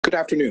Good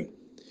afternoon.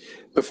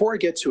 Before I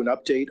get to an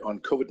update on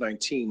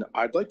COVID-19,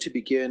 I'd like to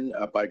begin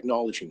by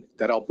acknowledging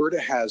that Alberta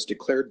has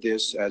declared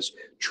this as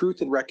Truth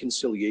and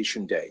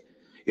Reconciliation Day.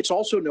 It's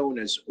also known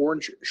as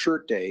Orange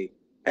Shirt Day,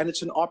 and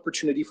it's an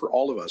opportunity for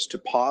all of us to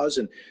pause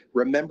and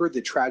remember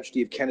the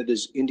tragedy of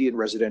Canada's Indian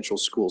residential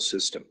school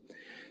system.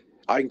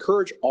 I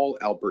encourage all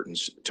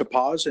Albertans to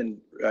pause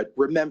and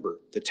remember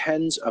the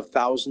tens of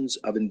thousands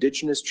of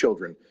Indigenous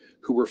children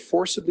who were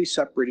forcibly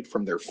separated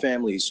from their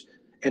families,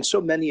 and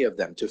so many of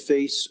them to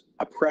face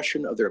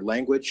oppression of their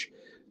language,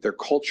 their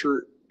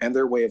culture, and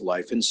their way of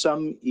life, and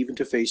some even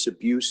to face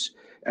abuse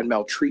and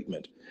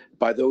maltreatment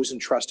by those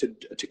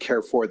entrusted to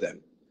care for them.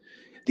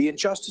 The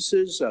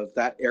injustices of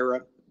that era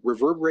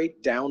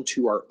reverberate down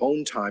to our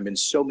own time in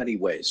so many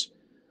ways.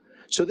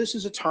 So this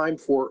is a time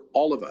for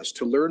all of us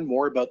to learn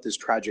more about this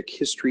tragic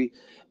history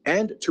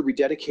and to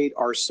rededicate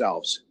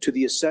ourselves to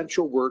the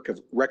essential work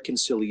of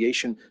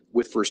reconciliation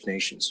with First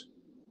Nations,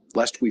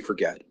 lest we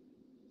forget.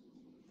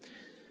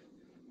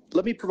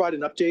 Let me provide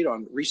an update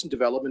on recent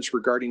developments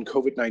regarding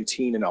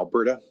COVID-19 in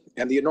Alberta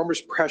and the enormous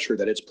pressure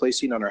that it's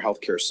placing on our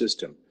healthcare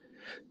system.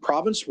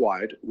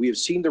 Province-wide, we have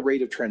seen the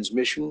rate of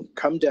transmission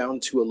come down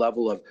to a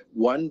level of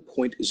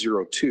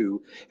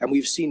 1.02, and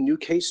we've seen new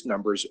case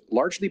numbers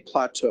largely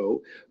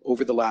plateau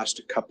over the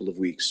last couple of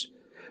weeks.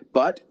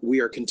 But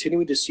we are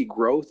continuing to see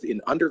growth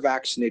in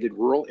under-vaccinated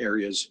rural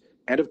areas,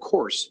 and of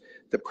course,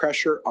 the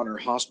pressure on our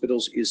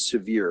hospitals is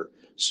severe.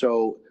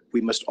 So we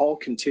must all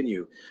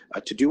continue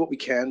to do what we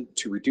can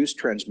to reduce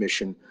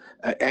transmission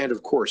and,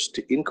 of course,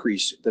 to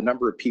increase the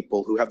number of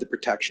people who have the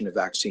protection of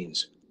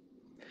vaccines.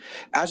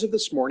 As of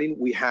this morning,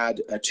 we had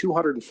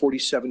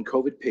 247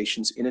 COVID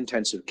patients in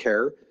intensive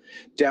care,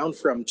 down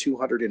from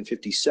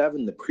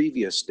 257 the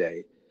previous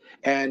day,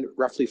 and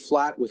roughly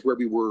flat with where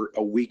we were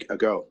a week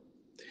ago.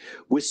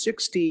 With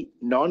 60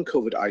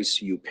 non-COVID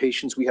ICU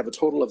patients, we have a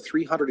total of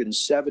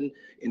 307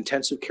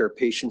 intensive care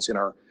patients in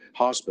our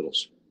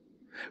hospitals.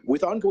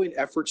 With ongoing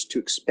efforts to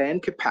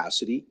expand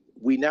capacity,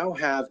 we now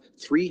have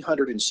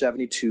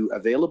 372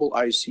 available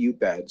ICU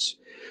beds,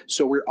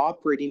 so we're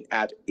operating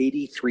at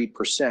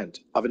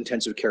 83% of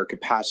intensive care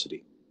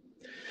capacity.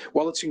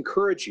 While it's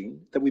encouraging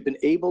that we've been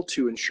able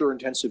to ensure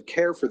intensive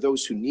care for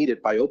those who need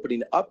it by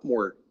opening up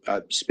more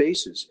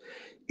spaces,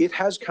 it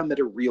has come at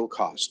a real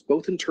cost,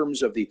 both in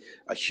terms of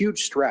a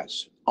huge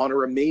stress on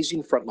our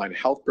amazing frontline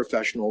health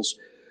professionals,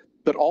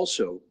 but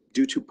also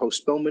due to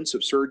postponements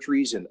of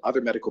surgeries and other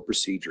medical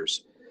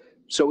procedures.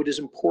 So it is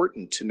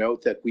important to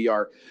note that we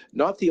are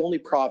not the only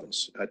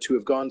province to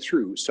have gone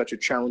through such a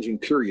challenging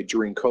period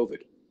during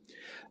COVID.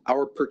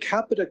 Our per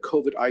capita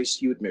COVID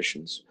ICU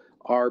admissions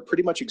are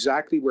pretty much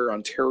exactly where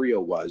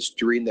Ontario was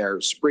during their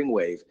spring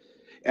wave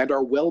and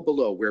are well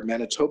below where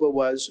Manitoba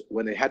was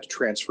when they had to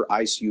transfer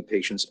ICU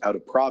patients out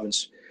of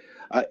province.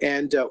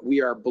 And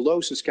we are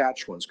below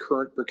Saskatchewan's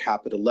current per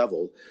capita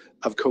level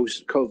of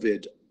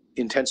COVID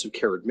intensive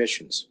care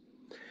admissions.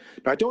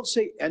 Now, I don't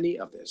say any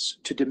of this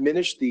to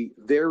diminish the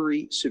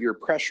very severe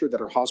pressure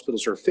that our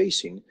hospitals are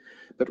facing,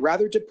 but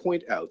rather to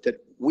point out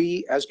that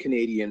we as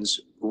Canadians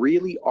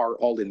really are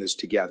all in this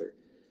together.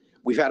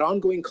 We've had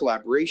ongoing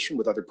collaboration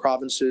with other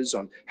provinces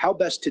on how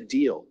best to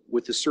deal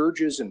with the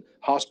surges and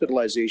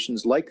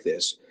hospitalizations like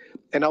this,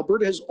 and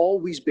Alberta has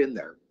always been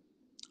there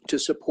to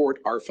support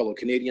our fellow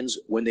Canadians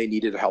when they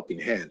needed a helping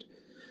hand.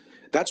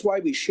 That's why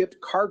we shipped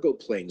cargo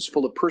planes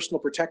full of personal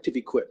protective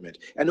equipment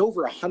and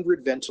over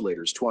 100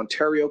 ventilators to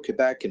Ontario,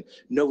 Quebec, and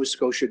Nova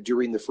Scotia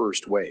during the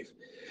first wave.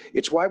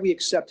 It's why we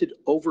accepted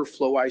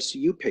overflow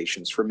ICU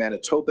patients from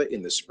Manitoba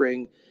in the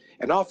spring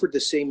and offered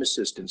the same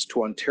assistance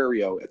to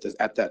Ontario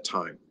at that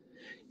time.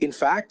 In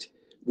fact,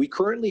 we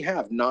currently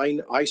have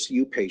 9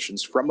 ICU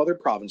patients from other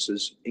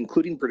provinces,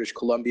 including British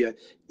Columbia,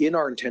 in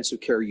our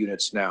intensive care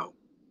units now.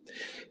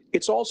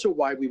 It's also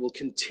why we will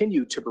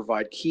continue to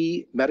provide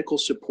key medical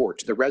support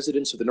to the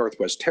residents of the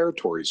Northwest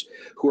Territories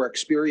who are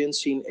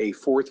experiencing a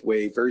fourth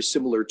wave very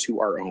similar to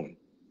our own.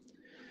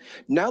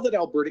 Now that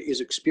Alberta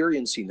is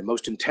experiencing the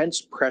most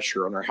intense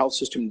pressure on our health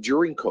system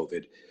during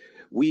COVID,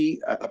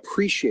 we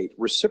appreciate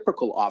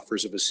reciprocal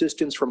offers of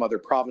assistance from other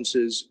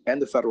provinces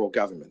and the federal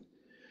government.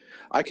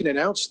 I can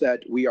announce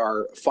that we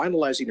are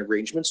finalizing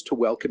arrangements to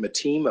welcome a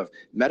team of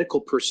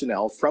medical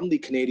personnel from the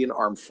Canadian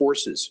Armed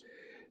Forces.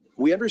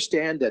 We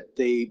understand that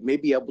they may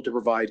be able to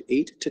provide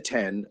 8 to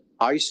 10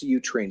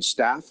 ICU-trained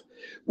staff,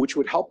 which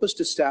would help us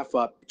to staff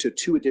up to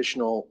 2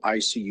 additional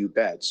ICU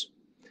beds.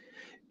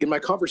 In my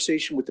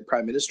conversation with the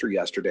Prime Minister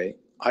yesterday,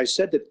 I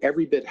said that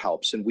every bit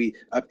helps, and we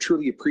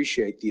truly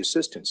appreciate the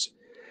assistance.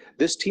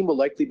 This team will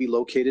likely be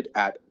located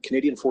at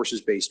Canadian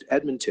Forces-based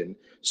Edmonton,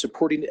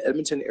 supporting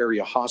Edmonton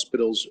area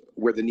hospitals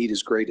where the need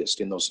is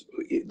greatest in those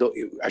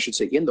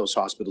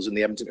hospitals in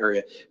the Edmonton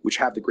area which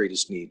have the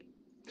greatest need.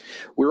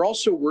 We're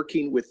also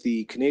working with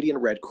the Canadian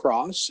Red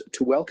Cross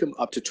to welcome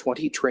up to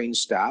 20 trained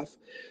staff,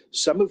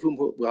 some of whom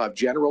will have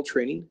general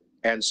training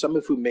and some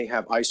of whom may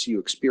have ICU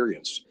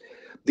experience.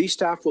 These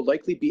staff will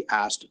likely be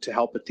asked to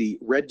help at the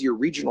Red Deer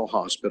Regional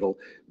Hospital,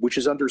 which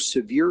is under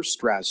severe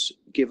stress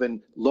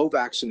given low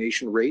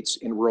vaccination rates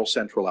in rural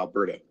central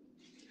Alberta.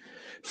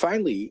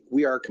 Finally,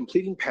 we are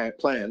completing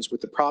plans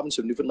with the province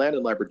of Newfoundland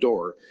and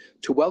Labrador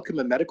to welcome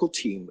a medical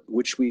team,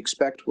 which we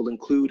expect will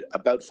include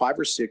about 5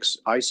 or 6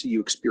 ICU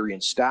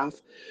experienced staff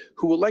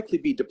who will likely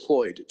be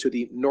deployed to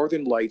the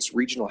Northern Lights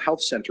Regional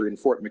Health Centre in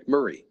Fort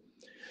McMurray.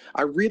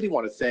 I really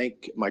want to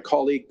thank my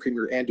colleague,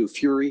 Premier Andrew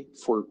Furey,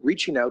 for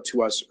reaching out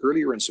to us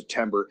earlier in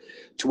September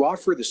to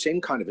offer the same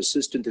kind of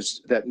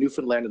assistance that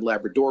Newfoundland and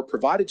Labrador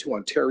provided to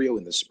Ontario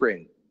in the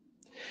spring.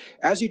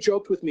 As he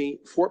joked with me,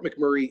 Fort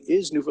McMurray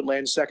is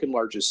Newfoundland's second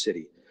largest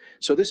city.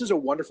 So this is a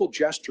wonderful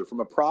gesture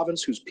from a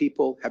province whose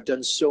people have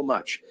done so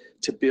much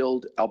to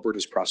build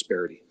Alberta's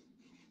prosperity.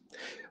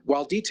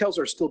 While details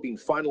are still being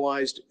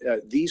finalized,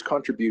 these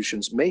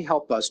contributions may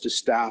help us to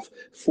staff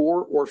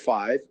 4 or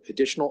 5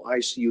 additional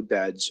ICU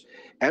beds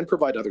and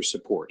provide other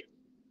support.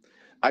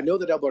 I know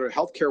that Alberta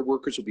healthcare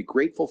workers will be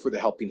grateful for the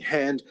helping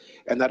hand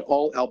and that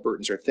all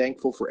Albertans are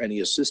thankful for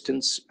any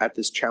assistance at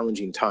this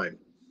challenging time.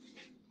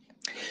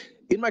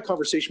 In my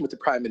conversation with the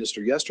Prime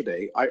Minister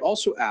yesterday, I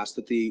also asked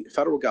that the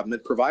federal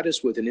government provide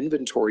us with an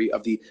inventory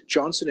of the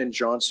Johnson &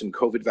 Johnson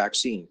COVID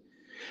vaccine.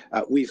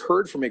 We've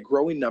heard from a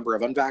growing number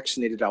of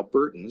unvaccinated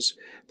Albertans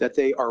that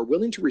they are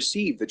willing to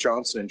receive the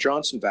Johnson &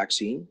 Johnson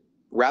vaccine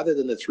rather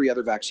than the 3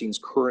 other vaccines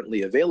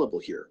currently available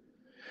here.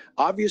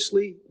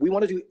 Obviously, we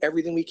want to do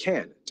everything we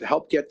can to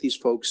help get these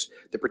folks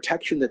the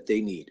protection that they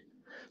need.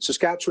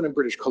 Saskatchewan and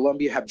British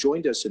Columbia have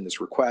joined us in this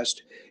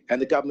request,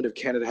 and the Government of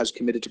Canada has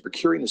committed to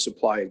procuring a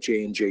supply of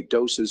J&J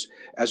doses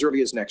as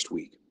early as next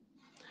week.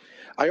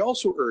 I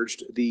also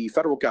urged the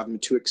federal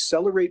government to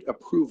accelerate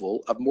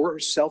approval of more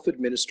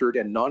self-administered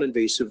and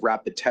non-invasive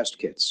rapid test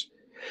kits.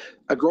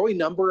 A growing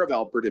number of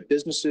Alberta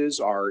businesses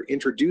are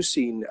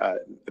introducing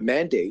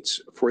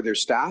mandates for their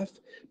staff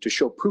to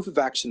show proof of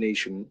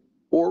vaccination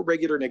or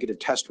regular negative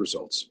test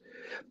results.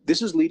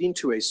 This is leading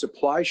to a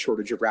supply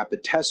shortage of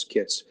rapid test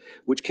kits,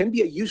 which can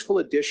be a useful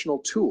additional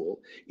tool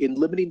in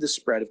limiting the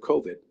spread of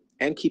COVID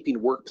and keeping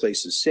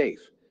workplaces safe.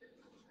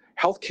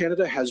 Health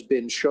Canada has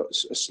been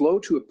slow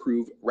to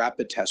approve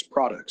rapid test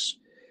products.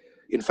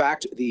 In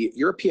fact, the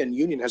European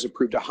Union has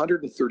approved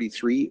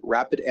 133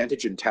 rapid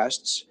antigen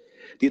tests.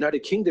 The United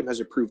Kingdom has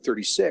approved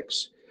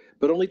 36,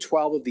 but only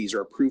 12 of these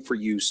are approved for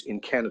use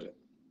in Canada.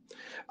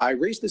 I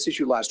raised this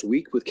issue last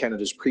week with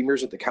Canada's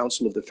premiers at the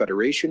Council of the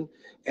Federation,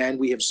 and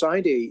we have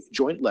signed a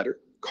joint letter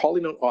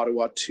calling on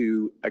Ottawa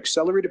to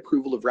accelerate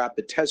approval of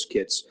rapid test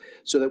kits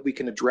so that we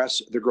can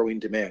address the growing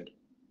demand.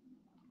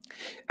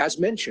 As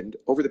mentioned,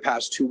 over the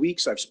past 2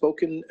 weeks, I've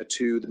spoken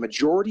to the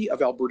majority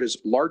of Alberta's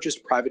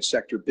largest private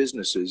sector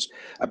businesses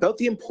about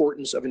the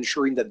importance of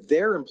ensuring that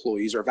their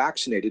employees are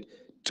vaccinated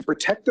to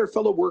protect their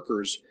fellow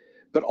workers,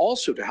 but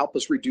also to help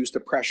us reduce the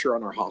pressure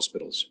on our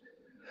hospitals.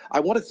 I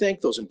want to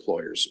thank those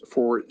employers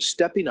for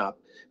stepping up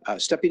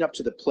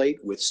to the plate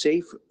with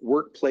safe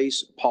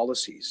workplace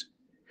policies.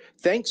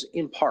 Thanks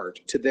in part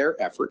to their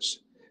efforts,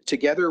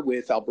 together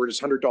with Alberta's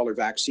 $100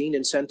 vaccine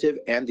incentive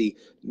and the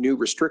new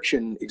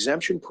restriction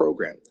exemption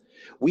program,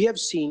 we have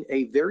seen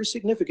a very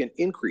significant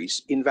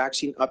increase in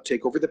vaccine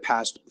uptake over the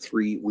past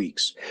 3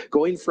 weeks,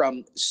 going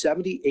from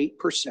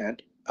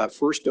 78%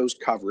 first dose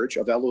coverage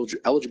of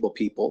eligible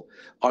people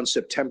on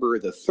September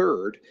the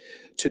 3rd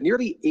to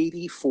nearly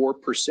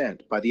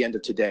 84% by the end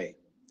of today.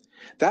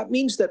 That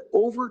means that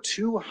over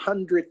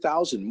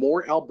 200,000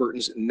 more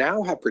Albertans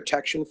now have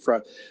protection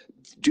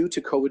due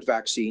to COVID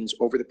vaccines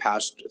over the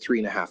past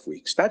 3.5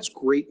 weeks. That's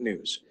great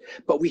news,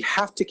 but we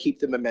have to keep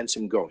the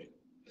momentum going.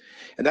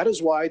 And that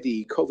is why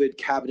the COVID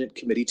Cabinet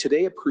Committee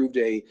today approved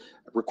a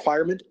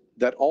requirement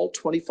that all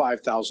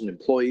 25,000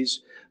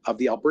 employees of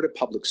the Alberta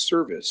Public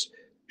Service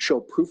show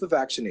proof of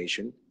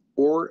vaccination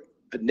or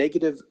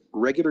negative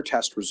regular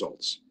test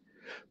results.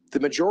 The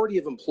majority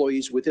of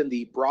employees within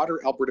the broader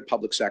Alberta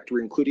public sector,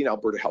 including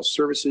Alberta Health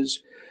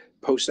Services,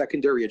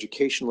 post-secondary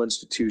educational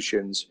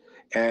institutions,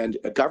 and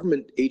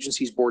government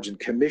agencies, boards, and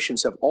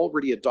commissions have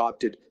already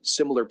adopted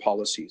similar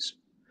policies.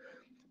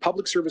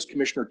 Public Service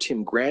Commissioner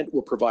Tim Grant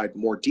will provide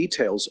more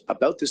details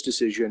about this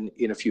decision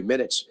in a few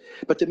minutes,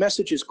 but the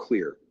message is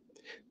clear.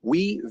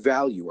 We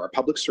value our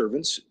public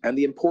servants and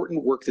the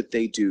important work that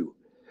they do.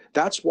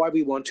 That's why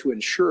we want to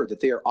ensure that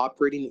they are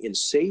operating in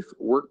safe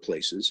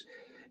workplaces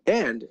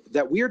and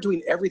that we are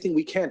doing everything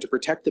we can to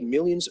protect the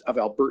millions of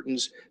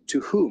Albertans to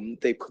whom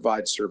they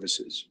provide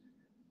services.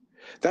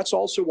 That's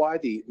also why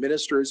the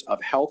Ministers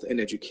of Health and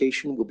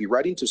Education will be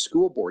writing to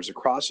school boards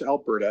across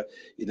Alberta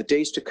in the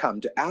days to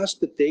come to ask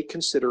that they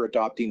consider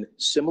adopting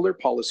similar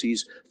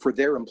policies for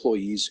their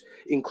employees,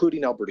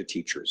 including Alberta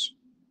teachers.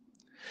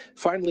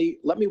 Finally,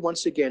 let me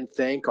once again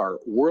thank our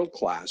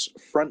world-class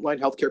frontline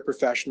healthcare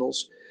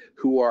professionals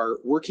who are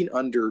working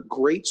under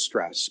great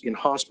stress in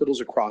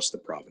hospitals across the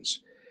province.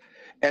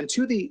 And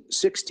to the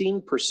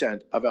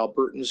 16% of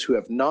Albertans who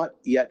have not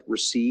yet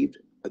received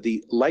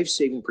the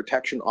life-saving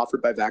protection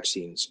offered by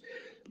vaccines,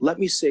 let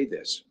me say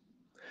this.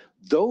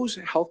 Those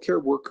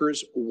healthcare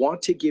workers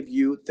want to give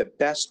you the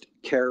best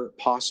care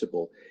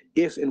possible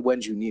if and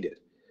when you need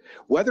it.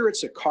 Whether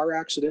it's a car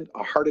accident,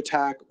 a heart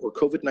attack, or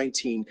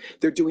COVID-19,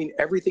 they're doing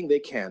everything they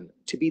can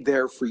to be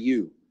there for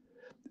you.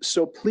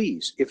 So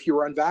please, if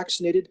you're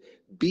unvaccinated,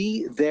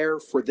 be there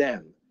for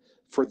them,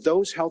 for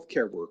those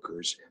healthcare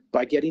workers,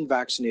 by getting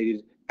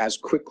vaccinated as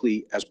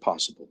quickly as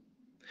possible.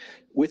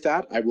 With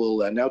that, I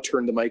will now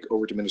turn the mic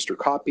over to Minister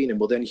Copping, and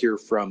we'll then hear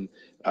from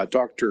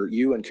Dr.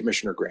 Yu and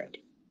Commissioner Grant.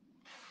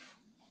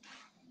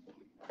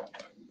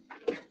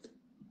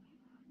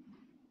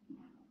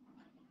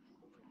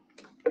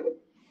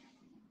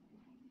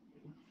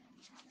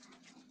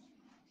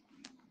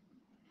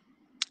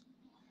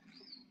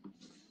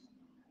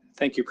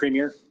 Thank you,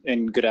 Premier,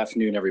 and good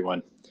afternoon,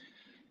 everyone.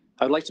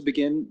 I would like to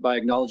begin by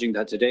acknowledging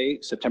that today,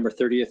 September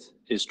 30th,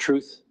 is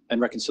Truth and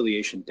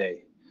Reconciliation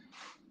Day.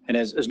 And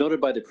as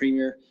noted by the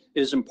Premier, it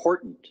is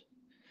important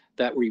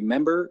that we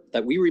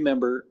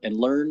remember and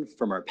learn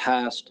from our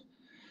past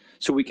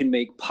so we can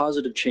make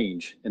positive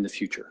change in the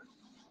future,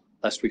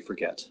 lest we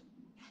forget.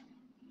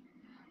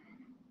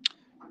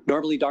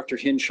 Normally, Dr.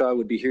 Hinshaw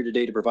would be here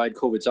today to provide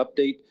COVID's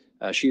update.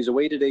 She is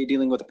away today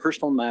dealing with a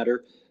personal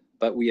matter,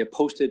 but we have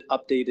posted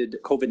updated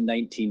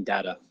COVID-19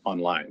 data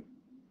online.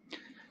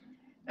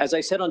 As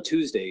I said on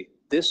Tuesday,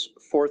 this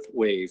fourth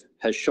wave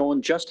has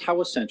shown just how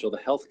essential the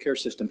healthcare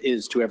system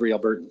is to every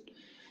Albertan.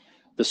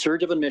 The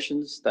surge of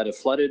admissions that have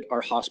flooded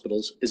our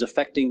hospitals is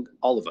affecting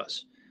all of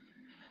us.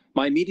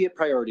 My immediate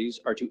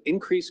priorities are to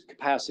increase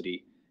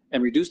capacity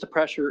and reduce the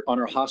pressure on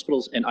our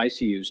hospitals and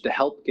ICUs to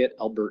help get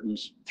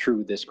Albertans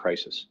through this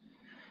crisis.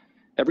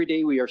 Every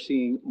day we are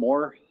seeing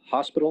more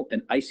hospital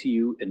and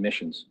ICU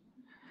admissions.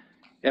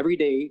 Every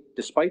day,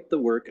 despite the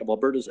work of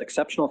Alberta's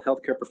exceptional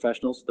healthcare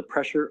professionals, the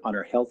pressure on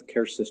our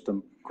healthcare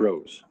system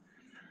grows.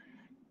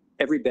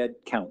 Every bed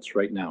counts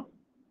right now.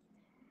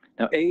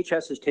 Now,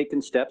 AHS has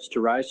taken steps to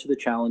rise to the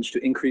challenge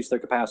to increase their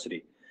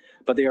capacity,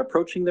 but they are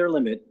approaching their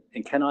limit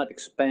and cannot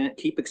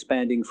keep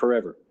expanding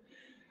forever.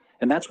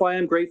 And that's why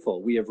I'm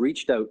grateful we have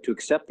reached out to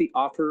accept the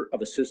offer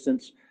of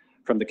assistance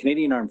from the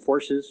Canadian Armed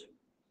Forces,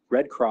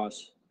 Red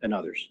Cross, and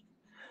others.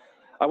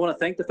 I want to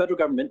thank the federal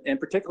government and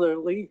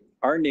particularly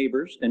our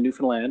neighbors in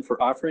Newfoundland for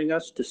offering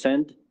us to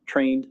send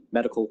trained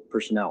medical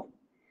personnel.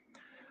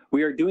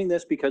 We are doing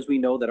this because we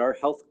know that our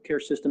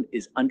healthcare system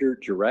is under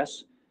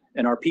duress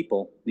and our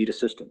people need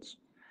assistance.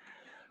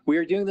 We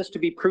are doing this to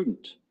be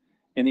prudent.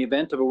 In the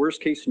event of a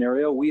worst case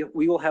scenario, we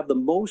will have the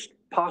most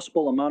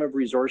possible amount of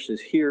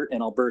resources here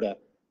in Alberta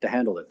to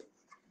handle it.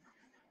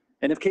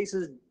 And if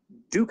cases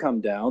do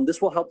come down,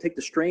 this will help take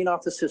the strain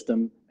off the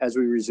system as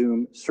we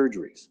resume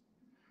surgeries.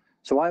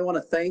 So I want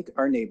to thank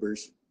our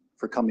neighbors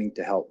for coming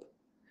to help.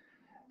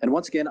 And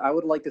once again, I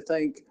would like to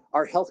thank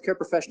our healthcare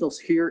professionals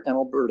here in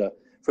Alberta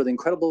for the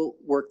incredible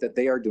work that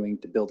they are doing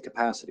to build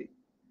capacity.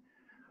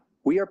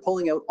 We are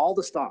pulling out all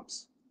the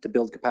stops to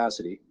build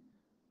capacity,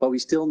 but we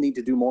still need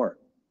to do more.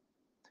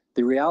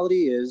 The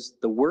reality is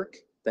the work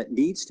that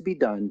needs to be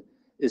done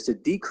is to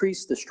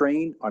decrease the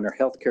strain on our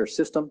healthcare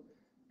system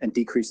and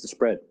decrease the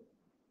spread.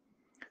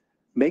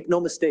 Make no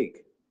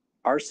mistake,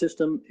 our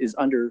system is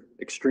under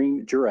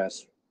extreme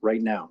duress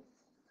right now.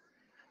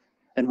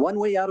 And one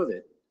way out of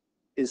it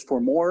is for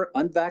more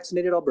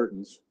unvaccinated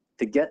Albertans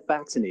to get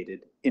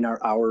vaccinated in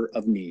our hour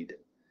of need.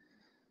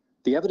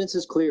 The evidence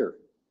is clear.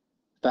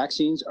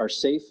 Vaccines are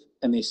safe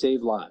and they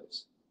save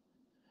lives.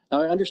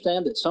 Now, I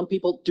understand that some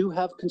people do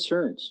have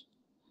concerns.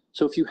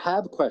 So if you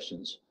have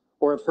questions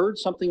or have heard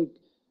something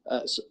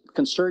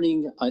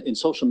concerning in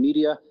social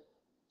media,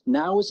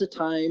 now is the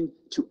time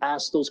to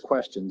ask those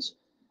questions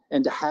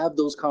and to have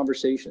those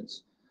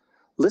conversations.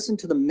 Listen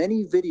to the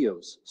many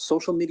videos,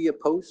 social media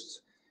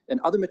posts, and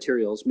other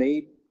materials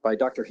made by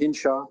Dr.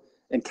 Hinshaw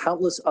and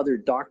countless other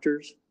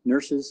doctors,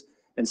 nurses,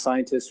 and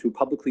scientists who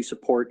publicly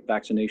support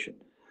vaccination.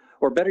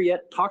 Or better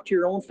yet, talk to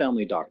your own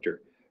family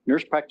doctor,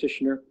 nurse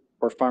practitioner,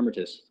 or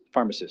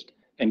pharmacist,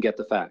 and get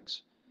the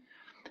facts.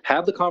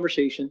 Have the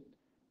conversation,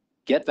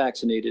 get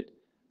vaccinated,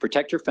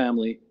 protect your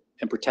family,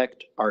 and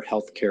protect our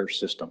healthcare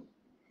system.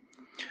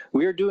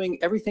 We are doing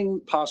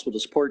everything possible to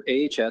support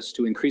AHS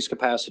to increase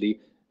capacity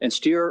and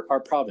steer our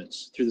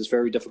province through this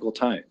very difficult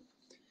time.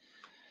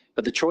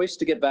 But the choice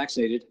to get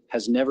vaccinated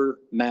has never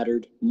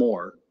mattered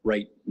more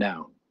right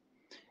now.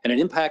 And it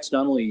impacts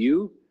not only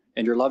you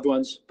and your loved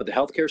ones, but the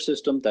healthcare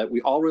system that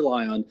we all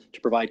rely on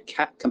to provide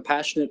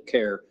compassionate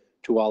care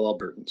to all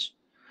Albertans.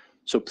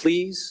 So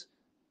please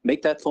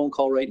make that phone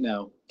call right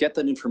now, get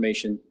that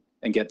information,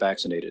 and get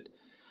vaccinated.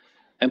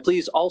 And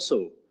please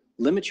also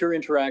limit your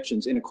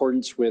interactions in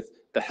accordance with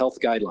the health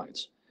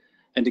guidelines.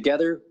 And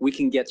together we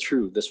can get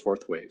through this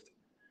fourth wave.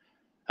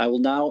 I will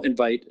now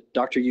invite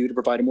Dr. Yu to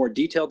provide a more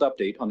detailed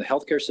update on the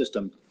healthcare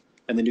system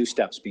and the new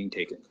steps being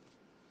taken.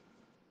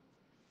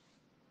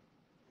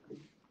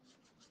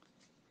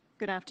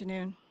 Good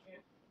afternoon.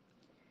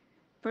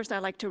 First,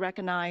 I'd like to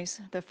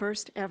recognize the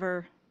first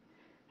ever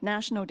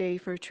National Day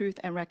for Truth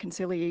and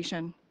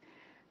Reconciliation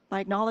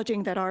by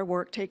acknowledging that our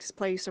work takes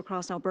place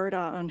across Alberta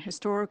on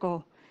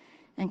historical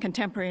and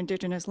contemporary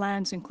Indigenous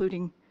lands,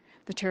 including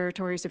the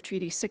territories of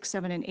Treaty 6,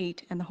 7, and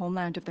 8 and the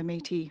homeland of the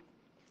Métis.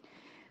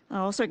 I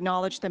also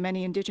acknowledge the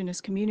many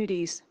Indigenous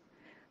communities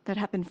that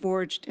have been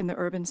forged in the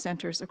urban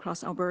centres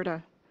across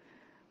Alberta.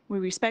 We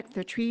respect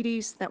the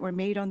treaties that were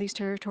made on these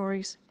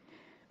territories.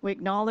 We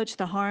acknowledge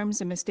the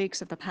harms and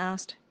mistakes of the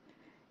past,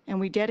 and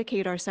we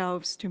dedicate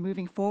ourselves to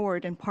moving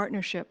forward in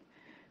partnership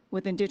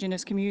with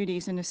Indigenous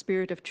communities in a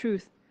spirit of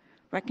truth,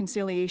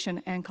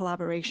 reconciliation, and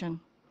collaboration.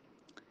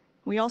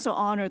 We also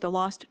honor the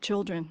lost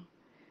children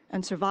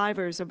and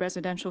survivors of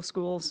residential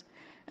schools,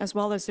 as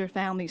well as their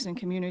families and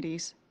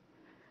communities.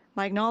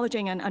 By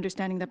acknowledging and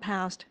understanding the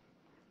past,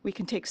 we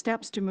can take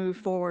steps to move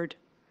forward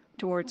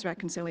towards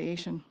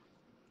reconciliation.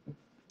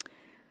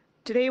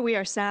 Today, we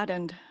are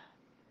saddened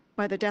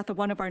by the death of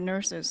one of our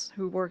nurses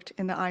who worked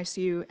in the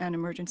ICU and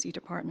emergency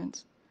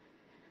departments.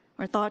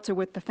 Our thoughts are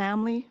with the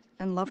family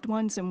and loved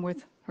ones and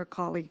with her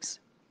colleagues.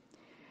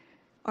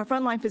 Our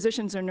frontline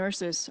physicians and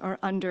nurses are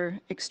under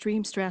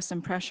extreme stress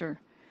and pressure.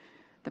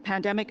 The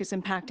pandemic is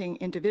impacting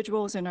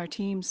individuals and our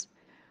teams,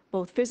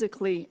 both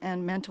physically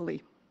and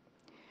mentally.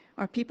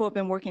 Our people have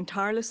been working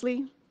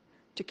tirelessly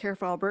to care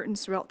for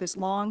Albertans throughout this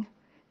long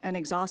and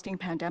exhausting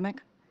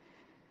pandemic.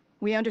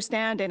 We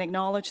understand and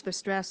acknowledge the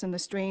stress and the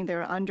strain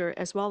they're under,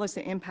 as well as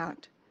the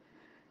impact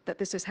that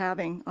this is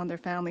having on their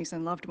families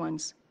and loved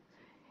ones.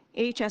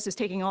 AHS is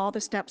taking all the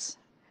steps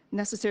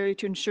necessary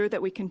to ensure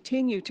that we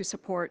continue to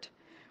support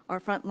our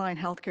frontline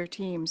healthcare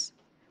teams.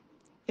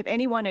 If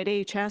anyone at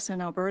AHS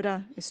in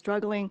Alberta is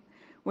struggling,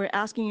 we're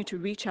asking you to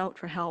reach out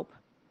for help.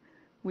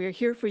 We are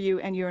here for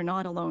you, and you are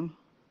not alone.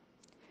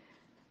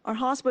 Our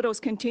hospitals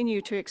continue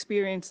to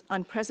experience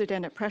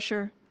unprecedented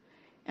pressure,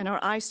 and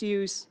our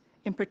ICUs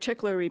in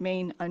particular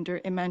remain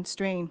under immense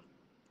strain.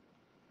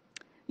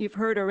 You've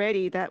heard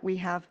already that we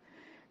have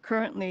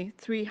currently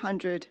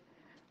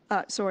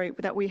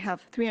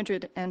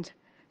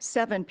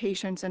 307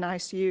 patients in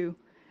ICU,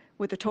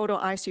 with a total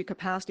ICU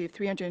capacity of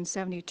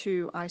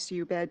 372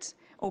 ICU beds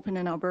open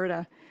in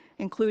Alberta,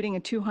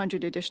 including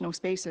 200 additional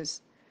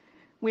spaces.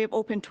 We have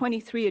opened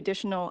 23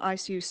 additional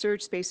ICU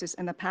surge spaces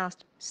in the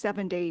past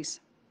 7 days.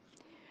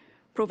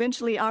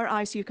 Provincially, our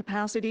ICU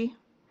capacity,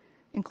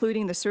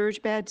 including the surge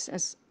beds,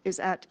 is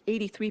at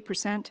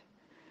 83%.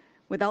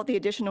 Without the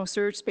additional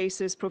surge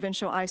spaces,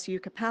 provincial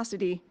ICU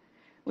capacity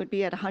would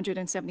be at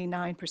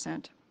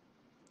 179%.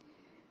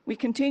 We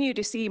continue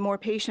to see more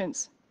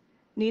patients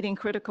needing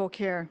critical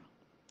care.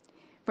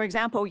 For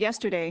example,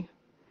 yesterday,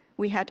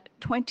 we had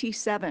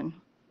 27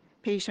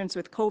 patients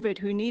with COVID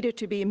who needed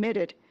to be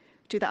admitted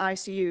to the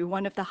ICU,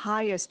 one of the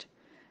highest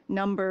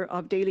number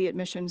of daily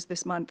admissions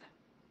this month.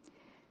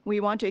 We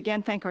want to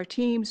again thank our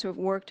teams who have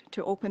worked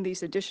to open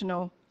these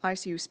additional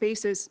ICU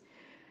spaces,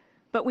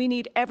 but we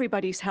need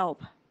everybody's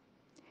help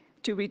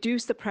to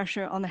reduce the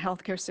pressure on the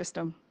healthcare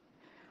system.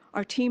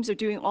 Our teams are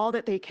doing all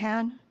that they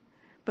can,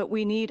 but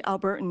we need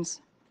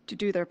Albertans to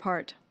do their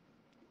part.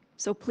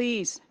 So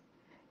please,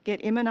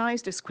 get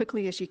immunized as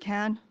quickly as you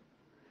can,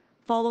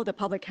 follow the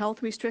public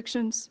health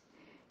restrictions,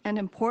 and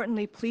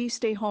importantly, please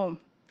stay home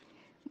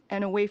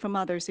and away from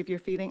others if you're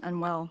feeling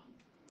unwell.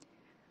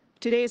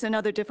 Today is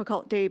another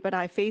difficult day, but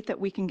I have faith that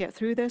we can get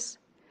through this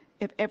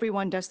if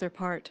everyone does their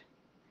part.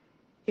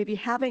 If you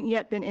haven't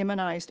yet been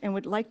immunized and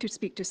would like to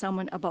speak to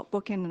someone about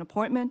booking an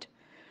appointment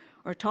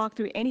or talk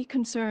through any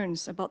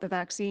concerns about the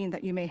vaccine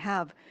that you may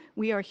have,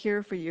 we are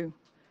here for you.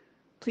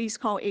 Please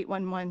call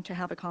 811 to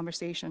have a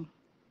conversation.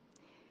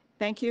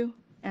 Thank you,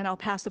 and I'll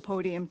pass the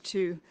podium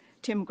to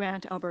Tim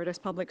Grant, Alberta's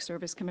Public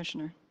Service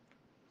Commissioner.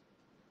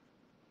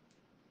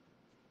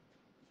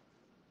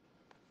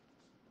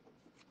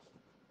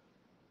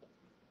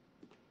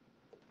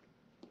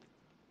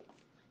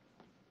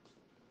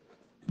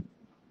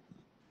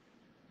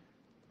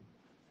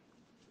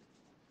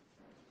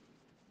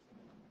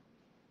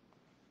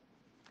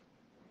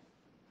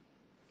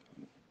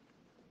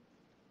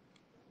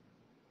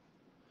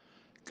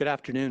 Good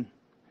afternoon.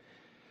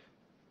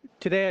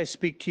 Today I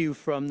speak to you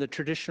from the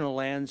traditional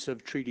lands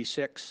of Treaty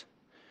 6.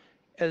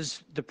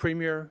 As the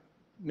Premier,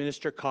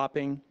 Minister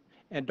Copping,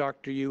 and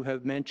Dr. Yu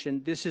have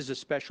mentioned, this is a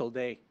special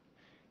day.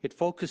 It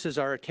focuses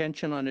our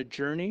attention on a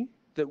journey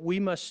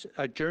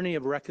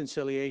of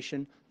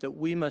reconciliation that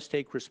we must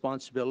take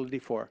responsibility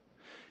for.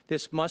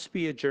 This must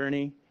be a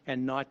journey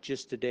and not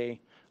just a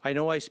day. I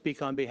know I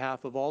speak on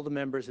behalf of all the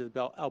members of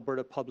the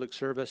Alberta Public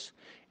Service,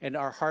 and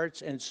our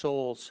hearts and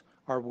souls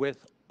are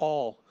with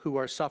all who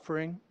are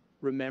suffering,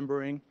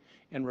 remembering,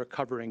 and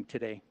recovering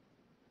today.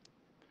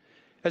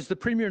 As the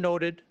Premier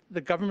noted,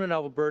 the Government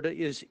of Alberta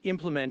is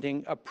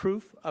implementing a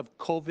proof of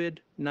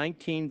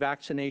COVID-19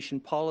 vaccination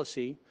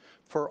policy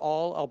for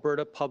all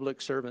Alberta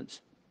public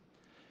servants.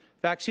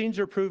 Vaccines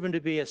are proven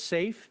to be a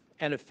safe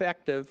and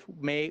effective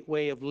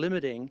way of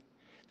limiting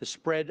the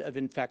spread of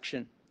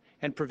infection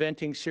and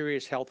preventing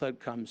serious health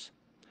outcomes.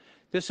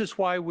 This is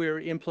why we're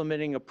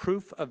implementing a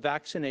proof of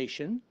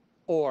vaccination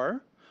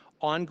or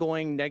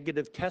ongoing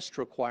negative test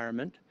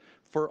requirement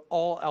for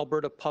all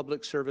Alberta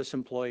Public Service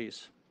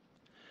employees.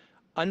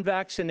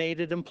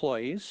 Unvaccinated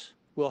employees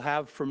will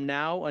have from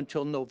now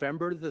until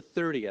November the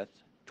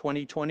 30th,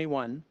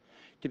 2021,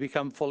 to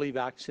become fully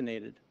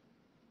vaccinated.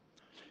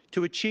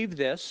 To achieve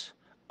this,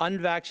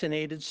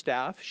 unvaccinated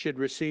staff should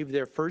receive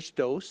their first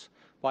dose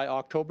by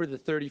October the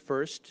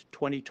 31st,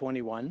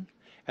 2021,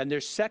 and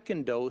their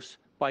second dose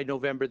by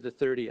November the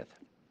 30th.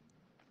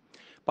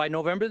 By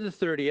November the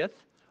 30th,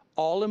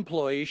 all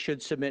employees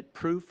should submit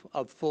proof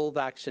of full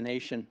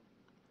vaccination.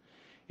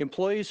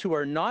 Employees who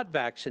are not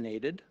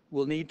vaccinated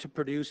will need to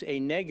produce a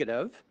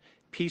negative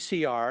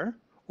PCR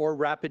or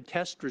rapid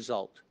test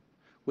result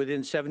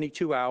within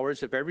 72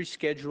 hours of every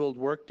scheduled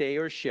workday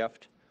or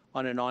shift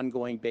on an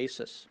ongoing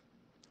basis.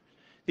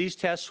 These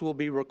tests will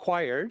be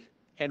required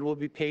and will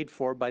be paid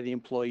for by the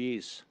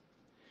employees.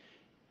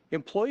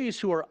 Employees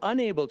who are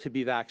unable to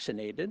be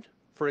vaccinated,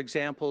 for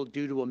example,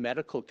 due to a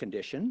medical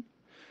condition,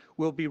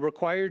 will be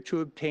required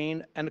to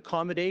obtain an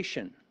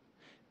accommodation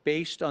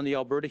based on the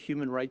Alberta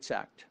Human Rights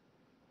Act.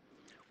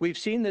 We've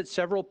seen that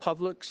several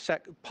public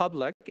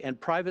and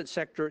private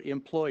sector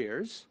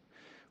employers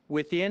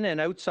within and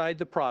outside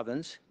the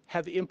province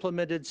have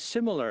implemented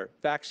similar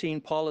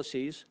vaccine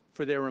policies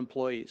for their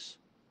employees.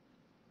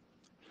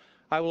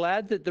 I will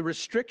add that the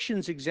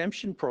restrictions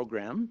exemption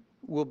program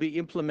will be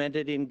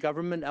implemented in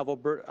government of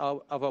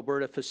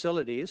Alberta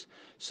facilities,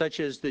 such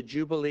as the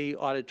Jubilee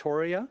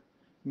Auditoria,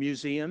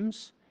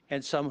 museums,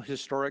 and some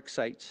historic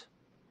sites.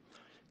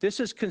 This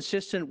is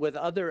consistent with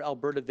other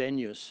Alberta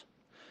venues,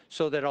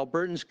 so that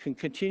Albertans can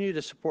continue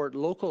to support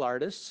local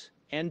artists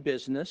and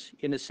business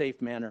in a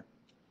safe manner.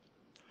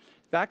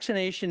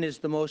 Vaccination is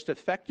the most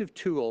effective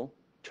tool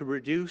to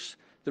reduce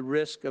the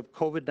risk of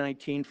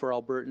COVID-19 for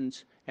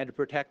Albertans and to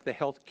protect the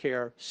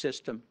healthcare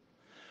system.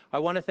 I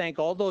want to thank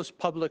all those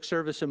public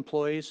service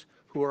employees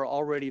who are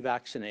already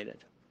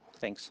vaccinated.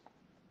 Thanks.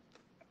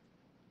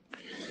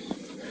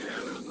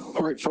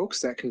 All right, folks,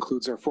 that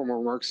concludes our formal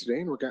remarks today,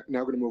 and we're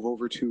now going to move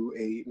over to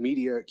a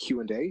media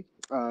Q&A.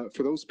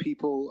 For those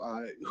people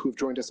who have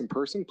joined us in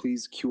person,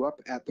 please queue up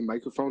at the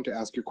microphone to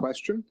ask your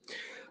question.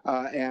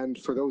 And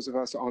for those of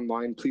us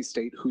online, please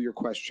state who your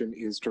question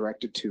is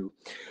directed to.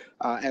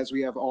 As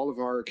we have all of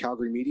our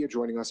Calgary media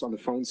joining us on the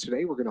phones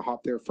today, we're going to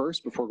hop there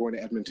first before going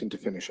to Edmonton to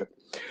finish it.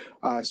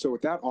 So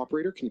with that,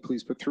 operator, can you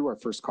please put through our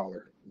first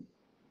caller?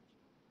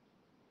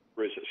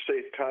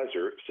 Faith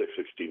Kaiser,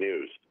 660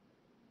 News.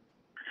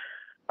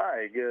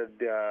 Hi,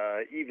 good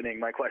evening.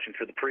 My question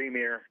for the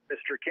Premier.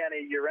 Mr.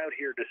 Kenney, you're out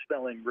here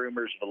dispelling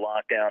rumors of a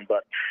lockdown,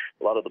 but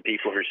a lot of the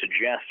people who are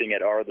suggesting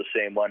it are the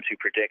same ones who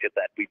predicted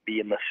that we'd be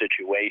in this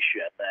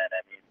situation. And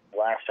I mean,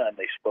 last time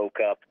they spoke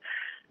up,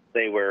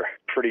 they were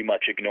pretty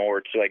much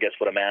ignored. So I guess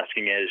what I'm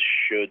asking is,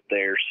 should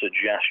their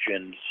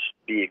suggestions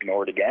be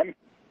ignored again?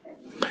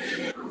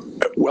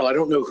 Well, I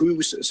don't know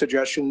whose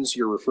suggestions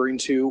you're referring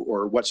to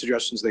or what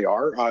suggestions they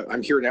are.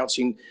 I'm here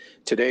announcing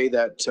today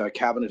that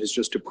Cabinet has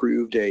just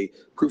approved a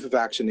proof of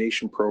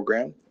vaccination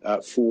program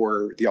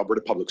for the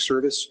Alberta Public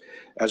Service,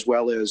 as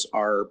well as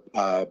our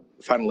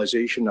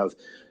finalization of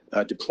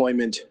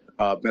deployment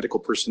of medical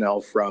personnel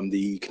from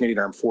the Canadian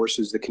Armed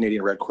Forces, the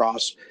Canadian Red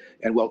Cross,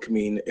 and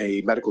welcoming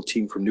a medical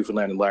team from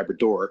Newfoundland and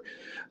Labrador.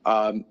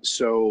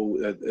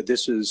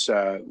 This is,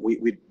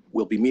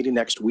 we'll be meeting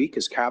next week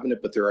as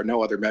Cabinet, but there are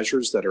no other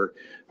measures that are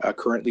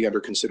currently under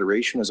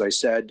consideration. As I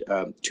said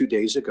 2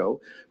 days ago,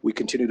 we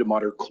continue to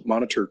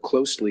monitor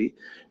closely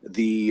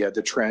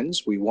the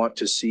trends. We want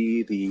to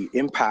see the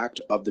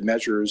impact of the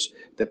measures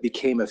that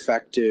became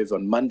effective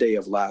on Monday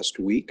of last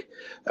week.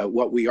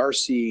 What we are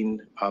seeing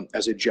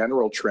as a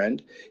general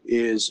trend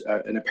is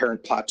an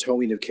apparent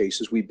plateauing of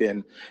cases. We've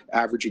been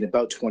averaging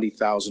about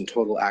 20,000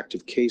 total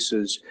active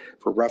cases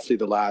for roughly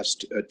the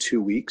last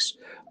 2 weeks.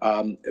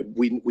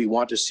 We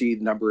want to see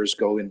numbers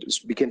go and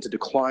begin to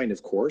decline,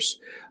 of course,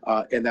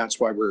 and that's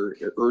why we're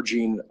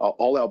urging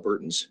all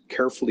Albertans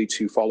carefully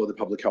to follow the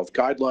public health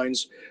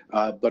guidelines,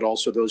 but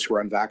also those who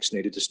are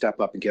unvaccinated to step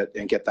up and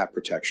get that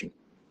protection.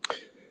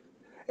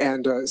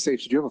 And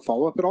Sage, did you have a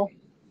follow-up at all?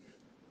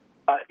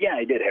 Yeah,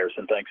 I did,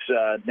 Harrison. Thanks.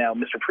 Now,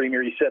 Mr.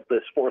 Premier, you said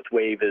this fourth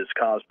wave is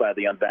caused by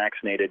the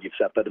unvaccinated. You've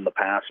said that in the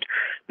past.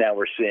 Now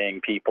we're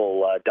seeing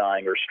people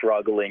dying or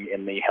struggling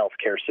in the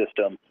healthcare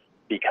system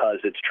because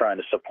it's trying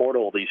to support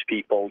all these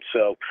people.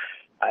 So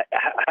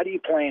how do you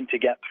plan to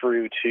get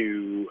through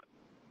to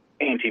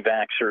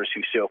anti-vaxxers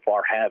who so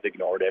far have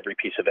ignored every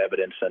piece of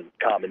evidence and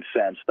common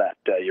sense that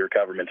your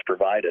government's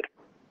provided?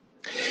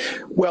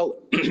 Well,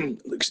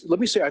 let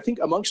me say, I think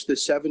amongst the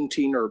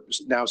 17 or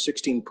now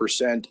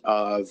 16%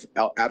 of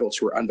adults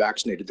who are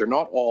unvaccinated, they're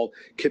not all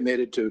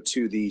committed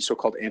to the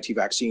so-called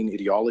anti-vaccine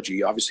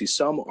ideology. Obviously,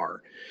 some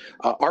are.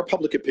 Our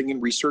public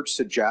opinion research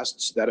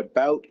suggests that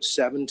about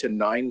 7 to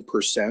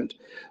 9%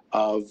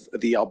 of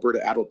the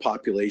Alberta adult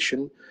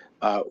population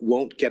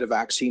won't get a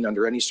vaccine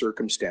under any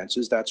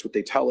circumstances. That's what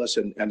they tell us,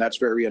 and that's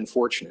very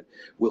unfortunate.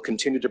 We'll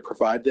continue to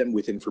provide them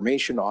with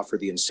information, offer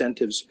the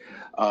incentives,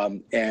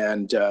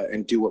 and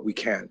do what we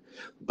can.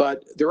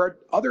 But there are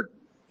other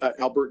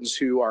Albertans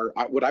who are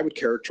what I would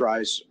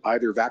characterize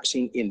either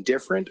vaccine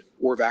indifferent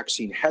or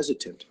vaccine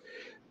hesitant,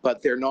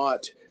 but they're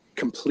not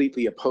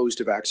completely opposed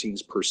to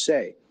vaccines per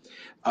se.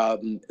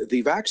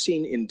 The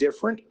vaccine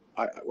indifferent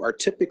are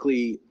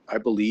typically, I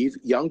believe,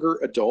 younger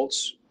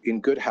adults in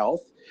good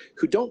health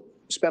who don't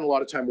spend a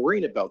lot of time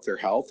worrying about their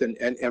health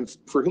and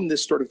for whom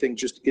this sort of thing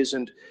just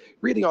isn't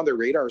really on their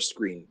radar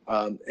screen.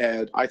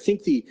 And I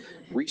think the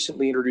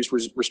recently introduced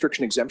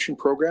restriction exemption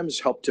program has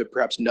helped to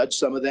perhaps nudge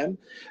some of them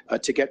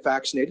to get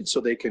vaccinated so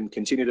they can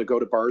continue to go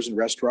to bars and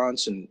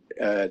restaurants and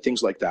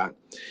things like that.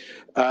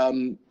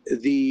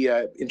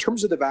 In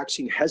terms of the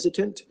vaccine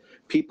hesitant,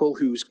 people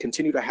who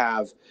continue to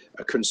have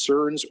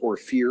concerns or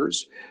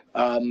fears,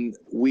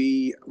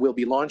 we will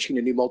be launching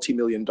a new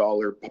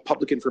multi-million-dollar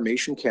public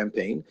information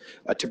campaign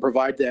to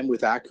provide them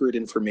with accurate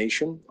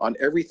information on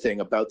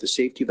everything about the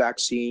safety of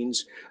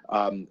vaccines,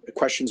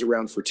 questions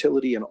around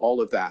fertility, and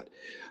all of that.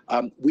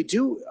 We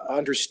do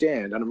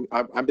understand, and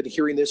I've been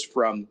hearing this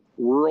from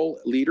rural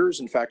leaders.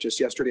 In fact, just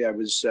yesterday I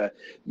was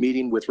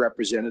meeting with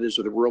representatives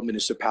of the Rural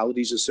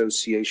Municipalities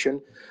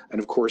Association, and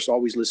of course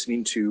always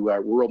listening to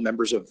rural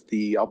members of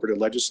the Alberta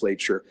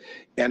legislature.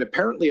 And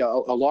apparently a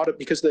lot of,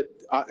 because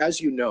as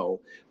you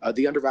know,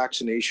 the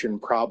under-vaccination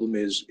problem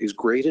is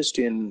greatest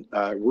in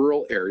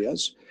rural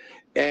areas.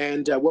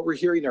 And what we're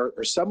hearing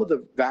are some of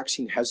the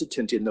vaccine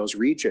hesitant in those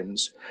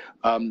regions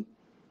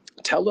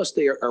tell us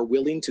they are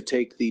willing to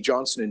take the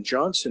Johnson &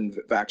 Johnson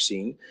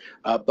vaccine,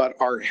 but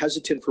are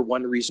hesitant for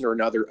one reason or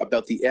another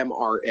about the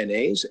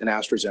mRNAs and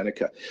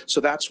AstraZeneca. So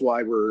that's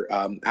why we're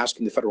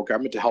asking the federal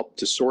government to help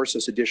to source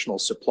this additional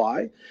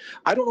supply.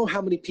 I don't know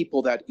how many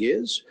people that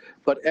is,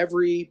 but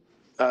every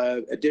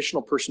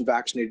additional person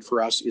vaccinated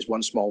for us is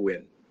one small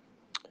win.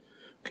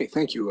 Okay,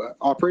 thank you.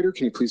 Operator,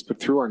 can you please put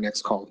through our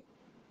next call?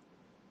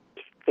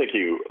 Thank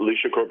you.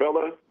 Alicia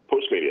Corbella,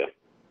 Postmedia.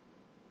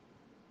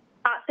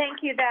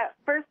 Thank you. The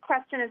first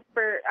question is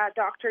for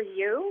Dr.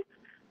 Yu.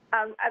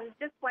 I was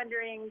just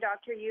wondering,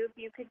 Dr. Yu, if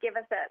you could give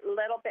us a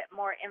little bit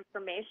more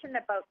information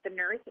about the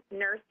nurse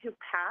who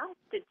passed.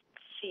 Did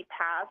she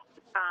pass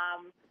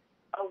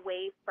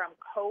away from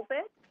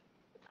COVID?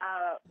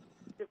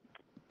 Just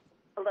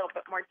a little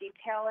bit more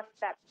detail, if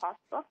that's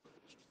possible.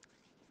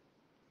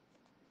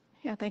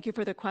 Yeah, thank you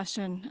for the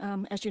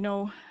question. As you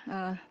know,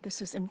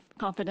 this is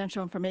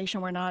confidential information.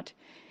 We're not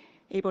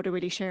able to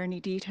really share any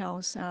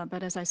details,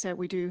 but as I said,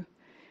 we do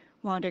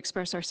want to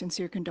express our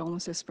sincere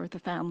condolences for the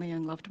family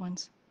and loved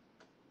ones.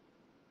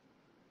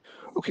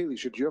 Okay,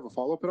 Alicia, do you have a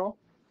follow-up at all?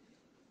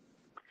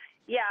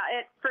 Yeah,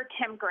 it's for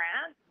Tim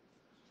Grant,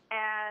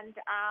 and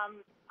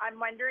I'm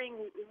wondering,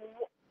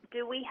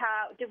 do we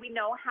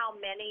know how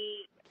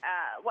many,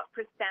 what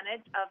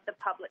percentage of the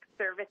public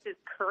service is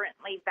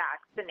currently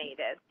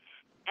vaccinated,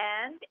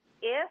 and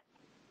if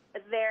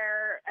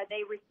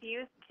they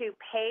refuse to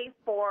pay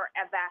for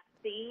a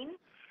vaccine,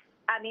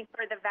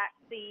 for the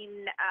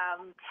vaccine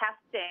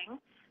testing,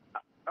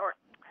 or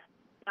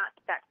not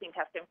vaccine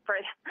testing, for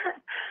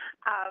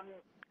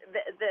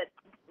the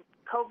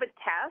COVID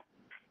test,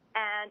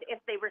 and if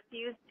they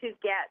refuse to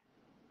get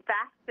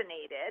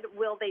vaccinated,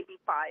 will they be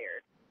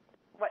fired?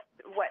 What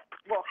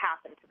will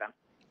happen to them?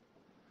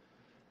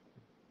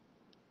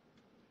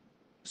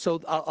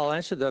 So I'll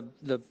answer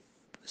the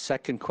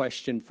second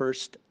question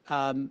first.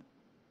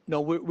 No,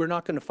 we're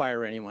not going to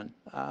fire anyone.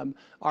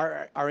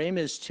 Our aim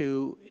is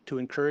to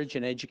encourage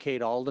and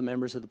educate all the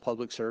members of the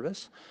public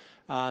service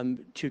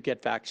to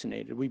get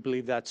vaccinated. We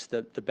believe that's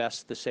the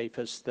best, the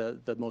safest,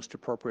 the most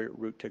appropriate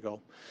route to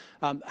go.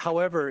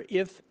 However,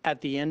 if at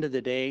the end of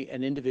the day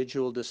an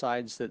individual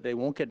decides that they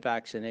won't get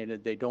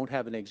vaccinated, they don't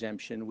have an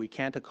exemption, we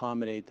can't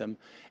accommodate them,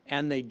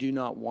 and they do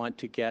not want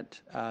to get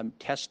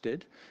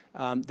tested,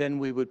 then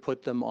we would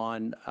put them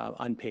on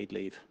unpaid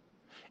leave.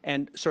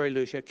 And sorry,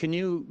 Lucia, can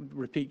you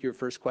repeat your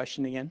first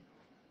question again?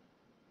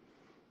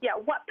 Yeah,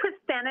 what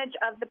percentage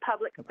of the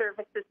public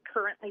service is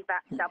currently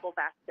double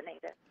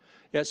vaccinated?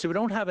 Yeah, so we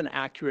don't have an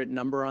accurate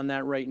number on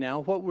that right now.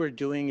 What we're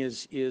doing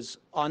is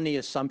on the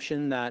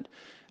assumption that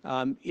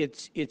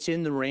it's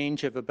in the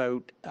range of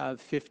about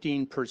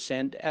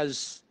 15%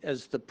 as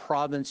the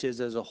province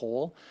is as a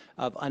whole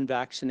of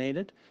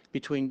unvaccinated,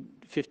 between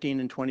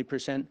 15 and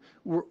 20%.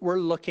 We're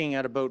looking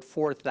at about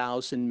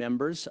 4,000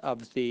 members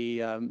of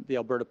the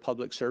Alberta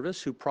Public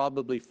Service who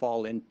probably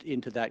fall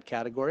into that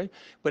category,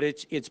 but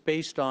it's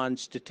based on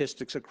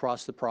statistics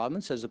across the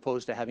province as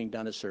opposed to having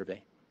done a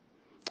survey.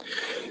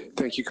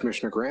 Thank you,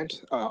 Commissioner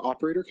Grant.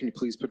 Operator, can you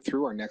please put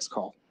through our next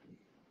call?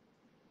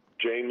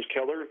 James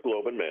Keller,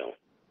 Globe and Mail.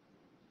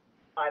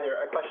 Hi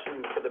there. A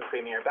question for the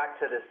Premier. Back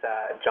to this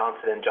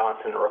Johnson &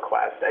 Johnson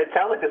request. It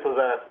sounds like this was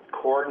a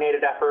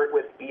coordinated effort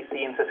with BC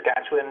and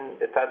Saskatchewan,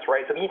 if that's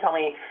right. So can you tell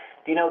me,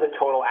 do you know the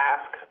total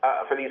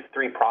ask for these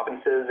three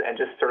provinces? And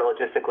just sort of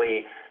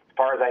logistically, as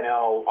far as I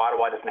know,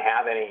 Ottawa doesn't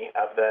have any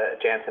of the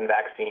Janssen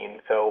vaccine.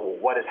 So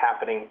what is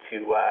happening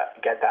to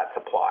get that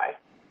supply?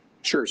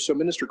 Sure. So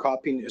Minister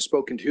Copping has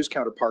spoken to his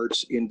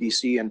counterparts in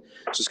BC and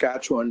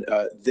Saskatchewan.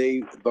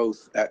 They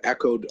both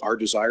echoed our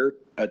desire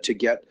to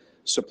get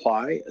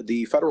supply.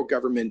 The federal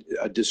government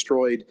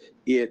destroyed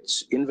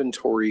its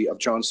inventory of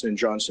Johnson &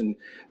 Johnson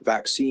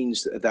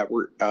vaccines that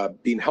were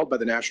being held by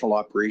the National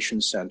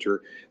Operations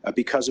Center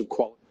because of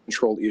quality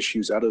control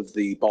issues out of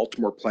the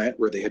Baltimore plant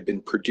where they had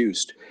been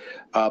produced.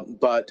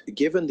 But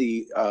given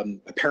the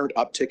apparent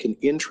uptick in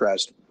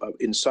interest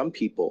in some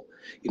people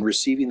in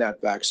receiving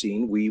that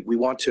vaccine, we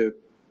want to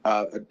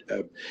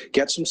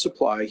get some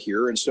supply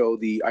here. And so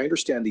I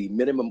understand the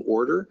minimum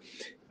order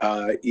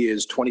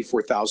is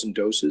 24,000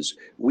 doses.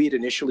 We had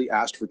initially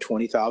asked for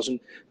 20,000,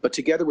 but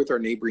together with our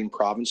neighboring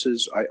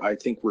provinces, I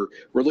think we're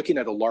looking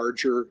at a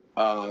larger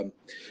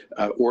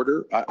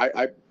order.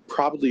 I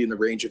probably in the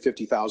range of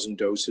 50,000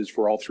 doses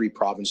for all three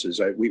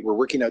provinces. We're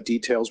working out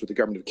details with the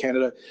Government of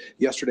Canada.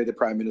 Yesterday, the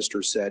Prime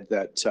Minister said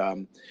that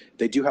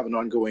they do have an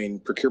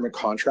ongoing procurement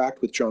contract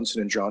with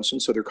Johnson & Johnson,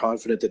 so they're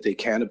confident that they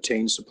can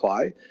obtain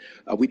supply.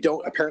 We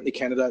don't, apparently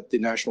Canada, the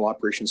National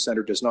Operations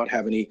Centre does not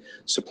have any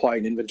supply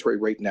and inventory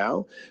right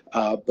now,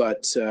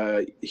 but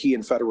he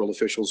and federal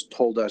officials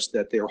told us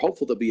that they are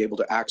hopeful they'll be able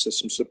to access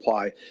some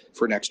supply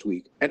for next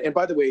week. And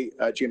by the way,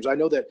 James, I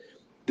know that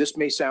this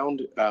may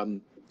sound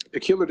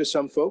peculiar to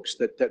some folks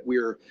that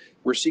we're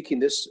seeking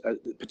this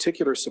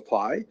particular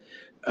supply,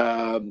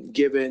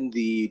 given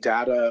the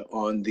data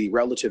on the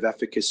relative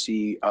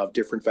efficacy of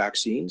different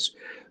vaccines.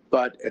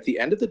 But at the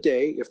end of the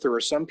day, if there are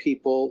some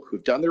people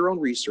who've done their own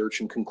research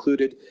and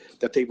concluded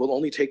that they will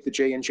only take the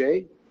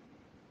J&J,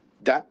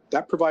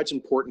 that provides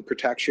important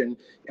protection,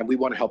 and we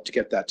want to help to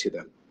get that to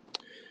them.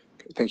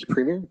 Thank you,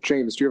 Premier.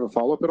 James, do you have a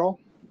follow-up at all?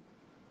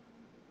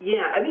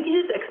 Yeah, I think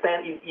you just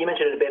expand. You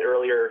mentioned it a bit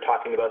earlier,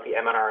 talking about the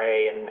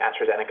mRNA and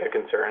AstraZeneca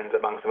concerns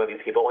among some of these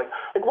people. Like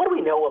what do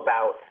we know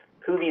about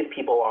who these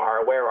people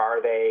are? Where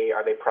are they?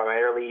 Are they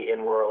primarily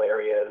in rural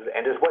areas?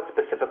 And just what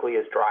specifically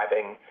is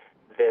driving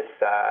this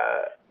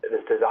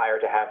this desire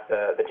to have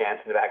the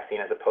Janssen vaccine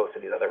as opposed to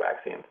these other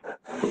vaccines?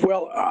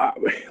 Well,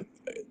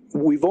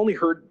 we've only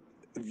heard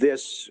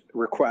this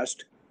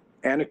request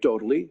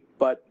anecdotally,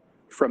 but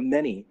from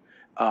many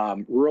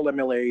rural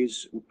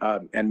MLAs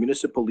and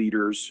municipal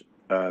leaders,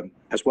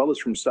 as well as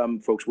from some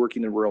folks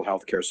working in rural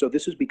healthcare. So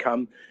this has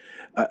become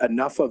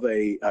enough of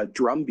a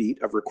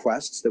drumbeat of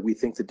requests that we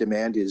think the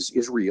demand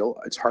is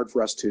real. It's hard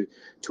for us to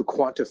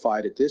quantify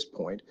it at this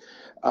point.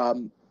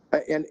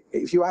 And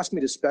if you ask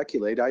me to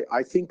speculate,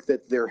 I think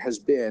that there has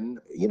been,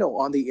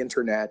 on the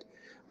internet,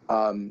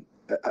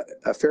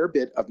 a fair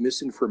bit of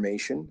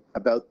misinformation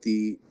about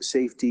the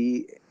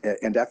safety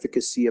and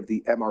efficacy of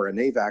the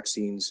mRNA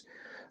vaccines.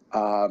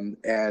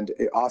 And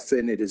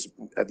often it is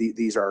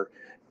these are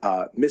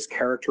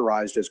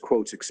mischaracterized as,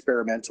 quotes,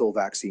 experimental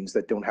vaccines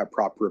that don't have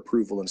proper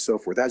approval and so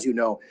forth. As you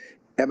know,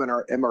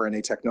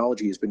 mRNA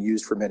technology has been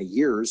used for many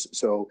years.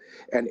 So,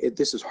 and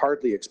this is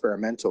hardly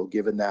experimental,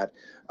 given that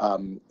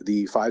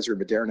the Pfizer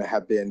and Moderna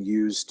have been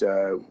used,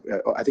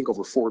 I think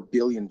over 4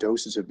 billion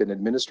doses have been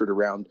administered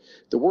around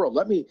the world.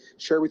 Let me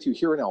share with you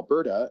here in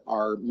Alberta,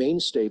 our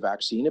mainstay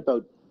vaccine,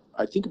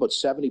 I think about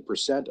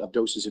 70% of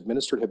doses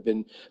administered have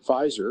been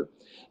Pfizer,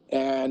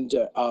 and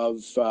of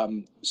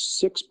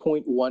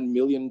 6.1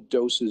 million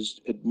doses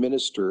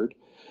administered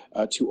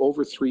to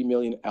over 3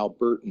 million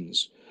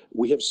Albertans,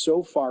 we have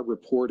so far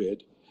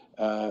reported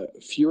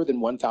fewer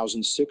than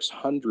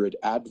 1,600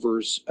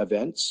 adverse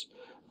events,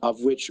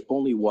 of which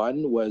only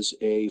one was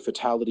a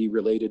fatality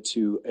related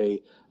to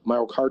a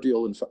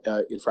myocardial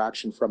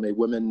infraction from a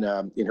woman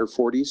in her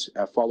 40s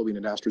following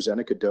an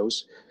AstraZeneca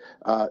dose.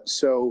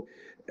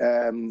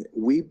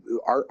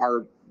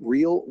 Our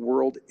real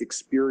world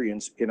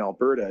experience in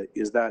Alberta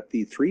is that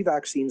the three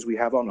vaccines we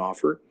have on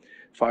offer,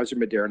 Pfizer,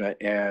 Moderna,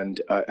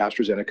 and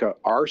AstraZeneca,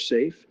 are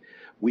safe.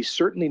 We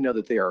certainly know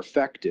that they are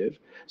effective.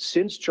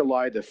 Since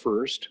July the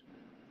 1st,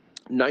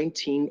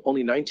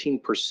 only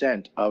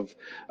 19% of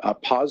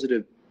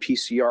positive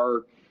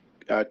PCR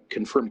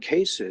confirmed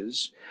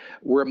cases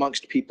were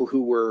amongst people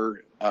who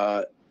were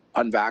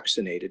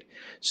unvaccinated.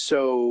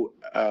 So,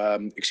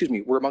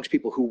 were amongst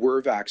people who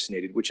were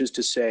vaccinated, which is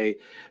to say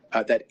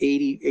that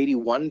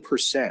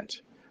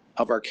 81%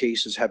 of our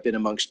cases have been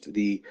amongst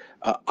the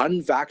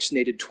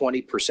unvaccinated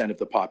 20% of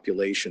the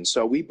population.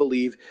 So we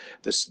believe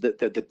that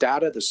the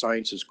data, the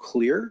science is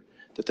clear,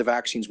 that the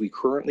vaccines we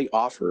currently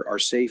offer are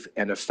safe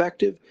and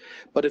effective.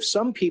 But if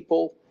some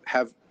people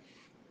have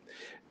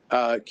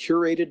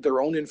curated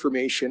their own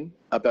information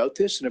about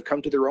this and have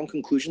come to their own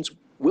conclusions,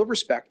 we'll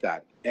respect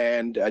that.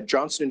 And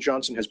Johnson &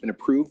 Johnson has been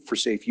approved for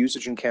safe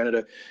usage in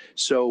Canada,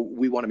 so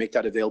we want to make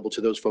that available to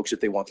those folks if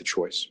they want the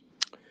choice.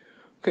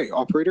 Okay,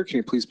 operator, can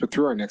you please put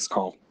through our next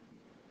call?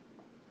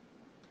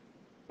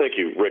 Thank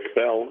you. Rick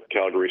Bell,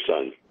 Calgary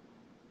Sun.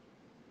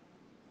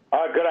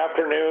 Good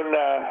afternoon.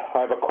 I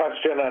have a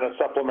question and a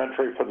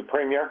supplementary for the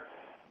Premier.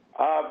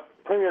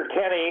 Premier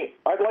Kenney,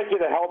 I'd like you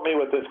to help me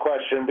with this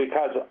question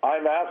because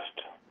I'm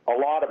asked a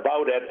lot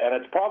about it, and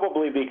it's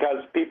probably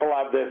because people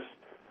have this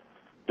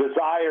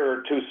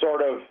desire to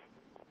sort of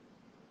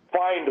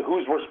find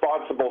who's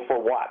responsible for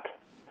what.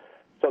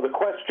 So the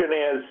question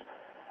is,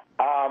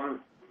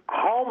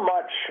 how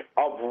much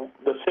of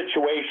the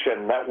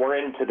situation that we're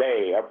in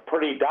today, a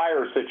pretty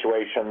dire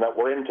situation that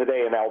we're in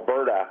today in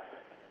Alberta,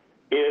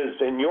 is,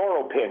 in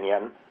your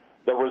opinion,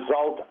 the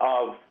result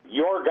of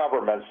your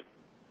government's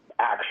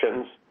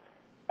actions,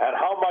 and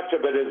how much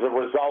of it is a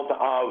result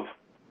of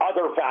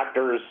other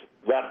factors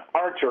that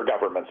aren't your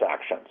government's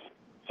actions.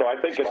 So I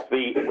think it's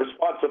the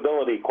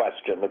responsibility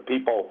question that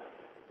people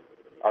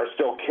are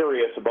still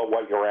curious about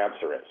what your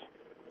answer is.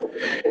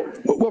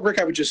 Well, Rick,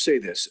 I would just say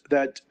this,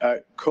 that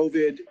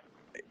COVID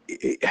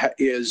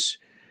is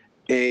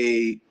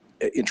a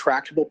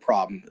intractable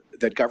problem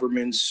that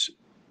governments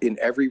in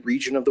every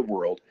region of the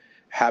world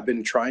have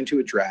been trying to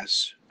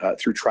address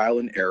through trial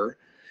and error.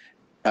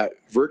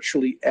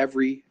 Virtually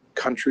every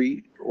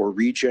country or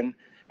region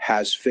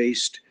has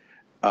faced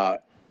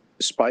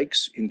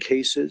spikes in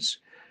cases,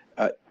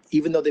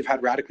 even though they've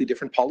had radically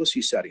different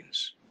policy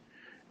settings.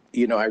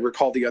 You know, I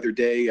recall the other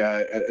day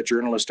a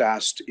journalist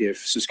asked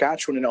if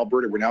Saskatchewan and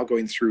Alberta were now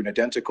going through an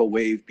identical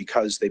wave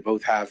because they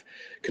both have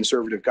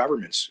conservative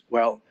governments.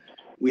 Well,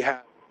 we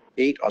have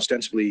 8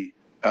 ostensibly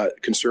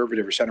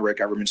conservative or centre-right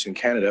governments in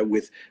Canada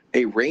with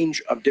a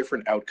range of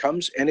different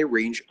outcomes and a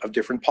range of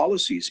different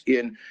policies.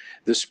 In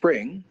the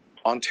spring,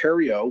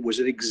 Ontario was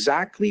at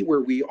exactly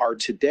where we are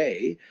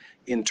today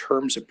in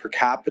terms of per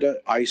capita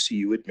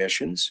ICU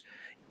admissions,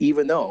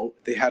 even though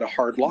they had a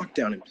hard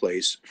lockdown in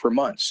place for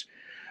months.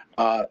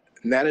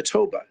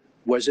 Manitoba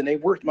was in a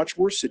much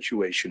worse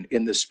situation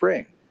in the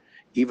spring,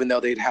 even though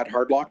they'd had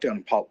hard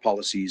lockdown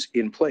policies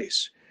in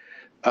place.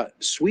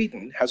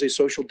 Sweden has a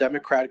social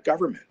democratic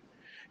government,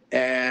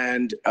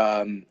 and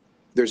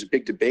there's a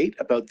big debate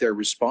about their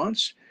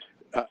response,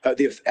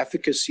 the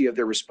efficacy of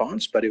their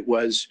response, but it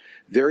was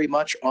very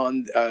much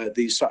on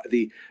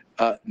the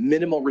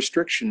minimal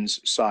restrictions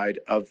side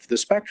of the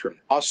spectrum.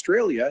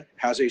 Australia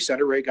has a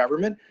centre-right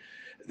government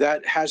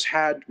that has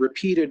had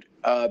repeated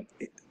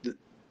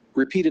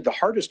the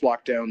hardest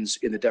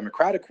lockdowns in the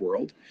democratic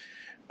world,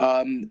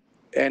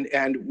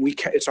 and we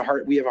have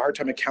a hard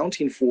time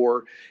accounting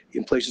for,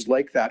 in places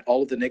like that,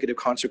 all of the negative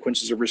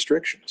consequences of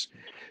restrictions.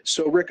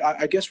 So, Rick,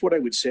 I guess what I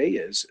would say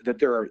is that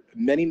there are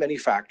many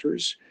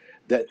factors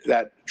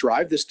that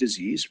drive this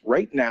disease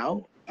right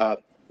now.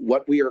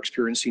 What we are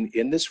experiencing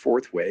in this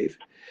 4th wave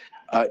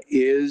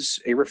is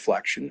a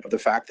reflection of the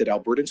fact that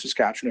Alberta and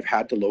Saskatchewan have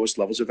had the lowest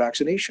levels of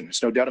vaccination.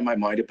 There's no doubt in my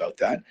mind about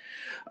that.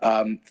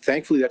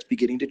 Thankfully, that's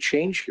beginning to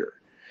change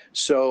here.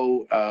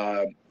 So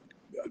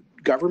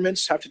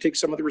governments have to take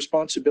some of the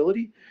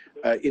responsibility.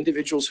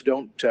 Individuals who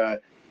don't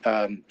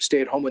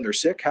stay at home when they're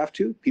sick have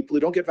to. People who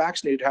don't get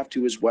vaccinated have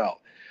to as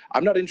well.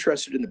 I'm not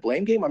interested in the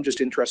blame game. I'm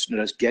just interested in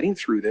us getting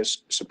through this,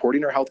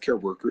 supporting our healthcare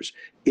workers,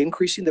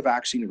 increasing the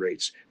vaccine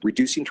rates,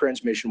 reducing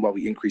transmission while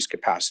we increase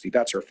capacity.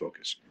 That's our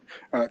focus.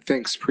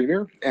 Thanks,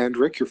 Premier. And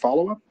Rick, your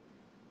follow-up?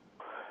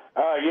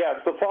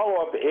 Yes, the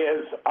follow-up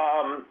is,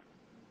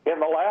 in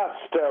the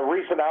last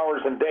recent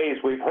hours and days,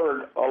 we've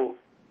heard a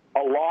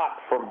lot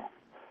from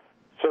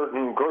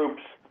certain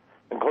groups,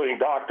 including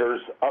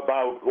doctors,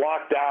 about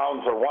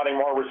lockdowns or wanting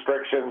more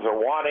restrictions or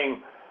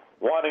wanting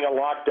a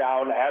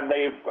lockdown, and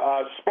they've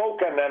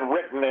spoken and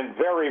written in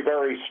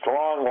very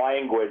strong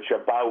language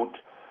about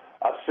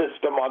a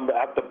system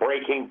at the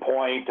breaking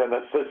point and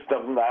a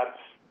system that's,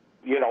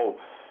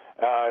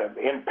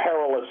 in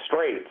perilous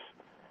straits.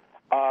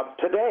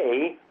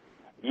 Today,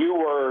 you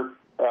were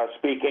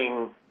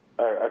speaking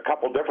a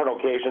couple different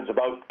occasions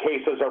about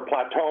cases are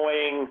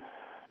plateauing,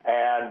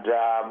 and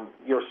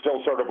you're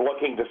still sort of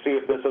looking to see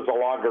if this is a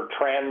longer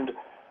trend,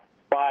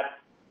 but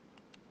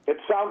it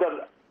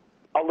sounded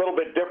a little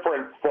bit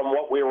different from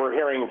what we were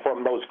hearing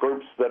from those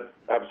groups that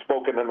have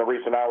spoken in the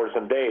recent hours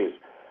and days,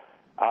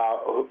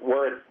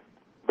 where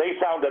they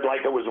sounded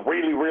like it was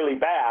really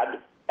bad,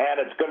 and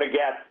it's going to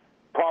get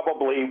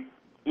probably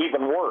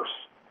even worse.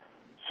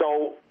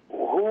 So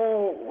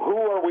who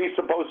are we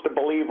supposed to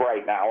believe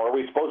right now? Are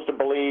we supposed to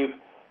believe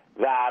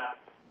that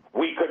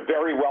we could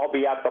very well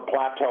be at the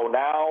plateau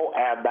now,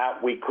 and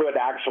that we could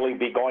actually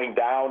be going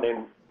down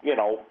in,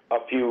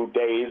 a few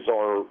days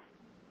or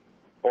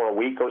a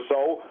week or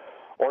so?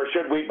 Or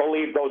should we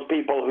believe those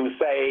people who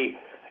say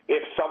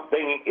if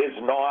something is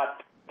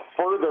not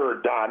further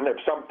done, if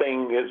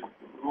something is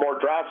more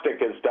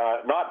drastic is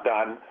not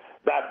done,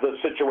 that the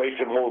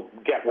situation will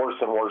get worse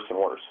and worse and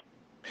worse?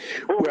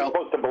 Who are we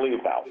supposed to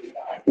believe now?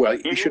 Well,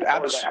 you should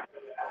absolutely.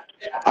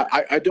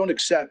 I don't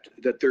accept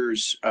that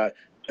there's a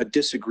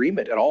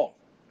disagreement at all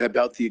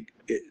about the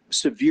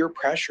severe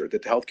pressure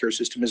that the healthcare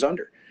system is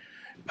under.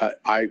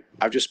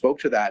 I've just spoke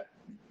to that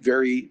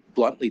very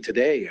bluntly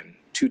today and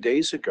 2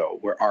 days ago,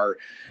 where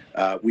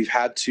we've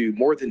had to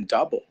more than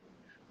double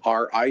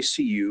our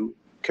ICU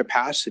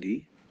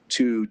capacity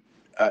to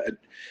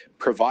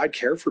provide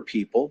care for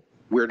people.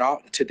 We're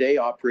not today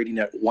operating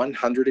at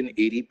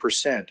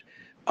 180%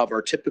 of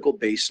our typical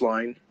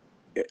baseline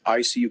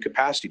ICU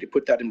capacity. To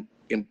put that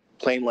in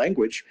plain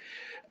language,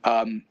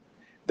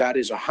 that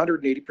is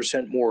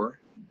 180% more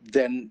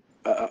than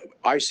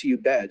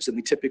ICU beds that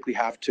we typically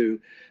have to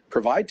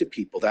provide to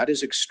people. That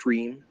is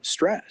extreme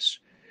stress.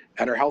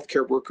 And our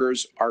healthcare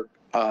workers are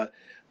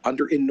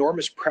under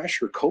enormous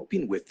pressure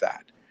coping with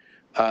that.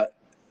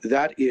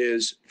 That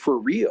is for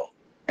real.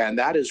 And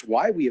that is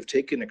why we have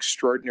taken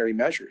extraordinary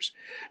measures.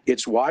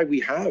 It's why we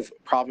have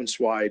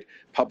province-wide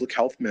public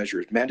health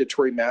measures,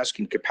 mandatory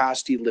masking,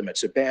 capacity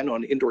limits, a ban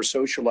on indoor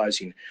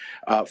socializing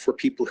for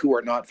people who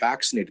are not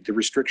vaccinated, the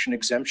restriction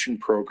exemption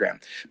program,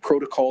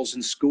 protocols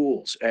in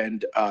schools.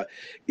 And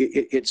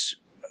it's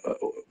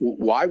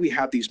why we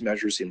have these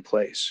measures in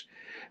place.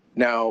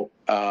 Now,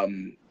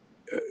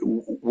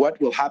 what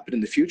will happen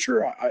in the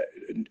future?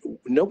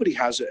 Nobody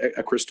has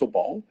a crystal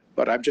ball,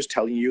 but I'm just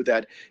telling you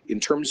that in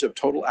terms of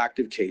total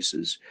active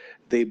cases,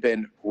 they've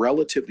been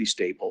relatively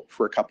stable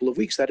for a couple of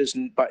weeks. That is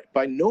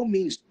by no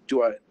means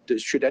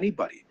should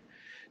anybody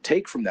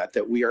take from that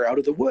we are out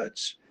of the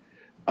woods.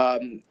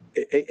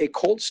 A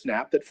cold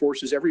snap that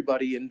forces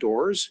everybody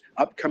indoors,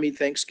 upcoming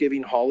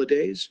Thanksgiving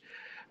holidays,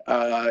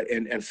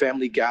 and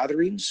family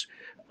gatherings,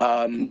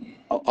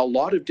 a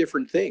lot of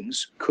different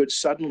things could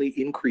suddenly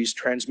increase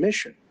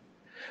transmission.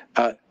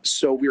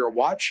 So we are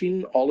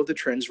watching all of the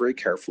trends very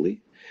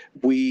carefully.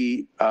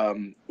 We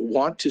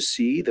want to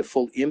see the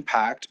full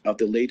impact of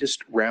the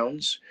latest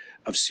rounds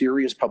of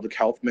serious public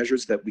health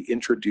measures that we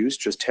introduced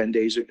just 10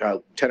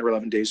 or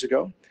 11 days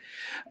ago.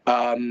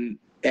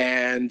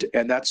 And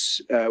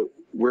that's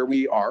where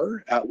we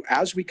are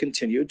as we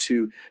continue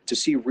to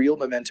see real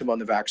momentum on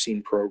the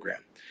vaccine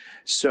program.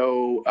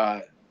 So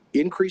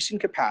increasing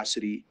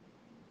capacity,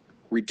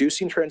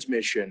 reducing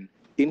transmission,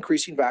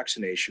 increasing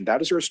vaccination,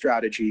 that is our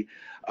strategy,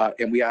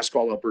 and we ask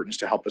all Albertans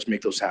to help us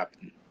make those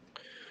happen.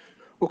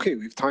 Okay,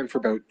 we have time for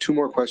about 2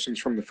 more questions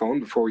from the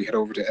phone before we head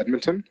over to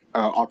Edmonton.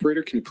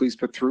 Operator, can you please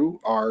put through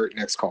our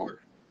next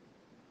caller?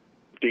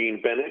 Dean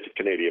Bennett,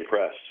 Canadian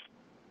Press.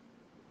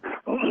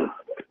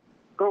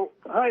 Oh,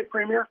 hi,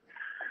 Premier.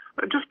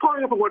 Just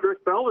following up on what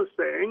Rick Bell is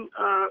saying,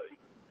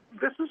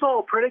 this is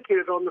all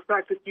predicated on the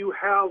fact that you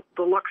have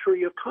the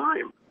luxury of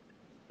time.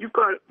 You've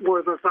got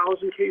more than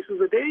 1,000 cases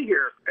a day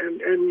here,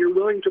 and you're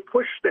willing to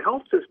push the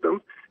health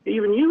system.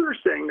 Even you are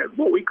saying that,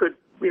 well, we could,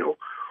 we're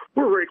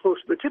very close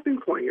to the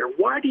tipping point here.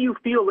 Why do you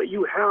feel that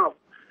you have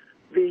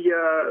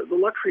the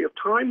luxury of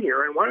time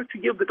here, and why don't you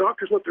give the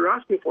doctors what they're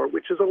asking for,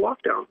 which is a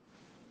lockdown?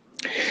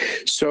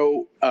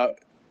 So,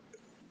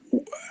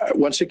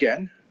 once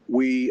again,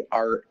 we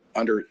are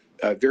under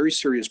very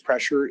serious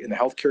pressure in the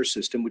healthcare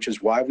system, which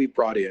is why we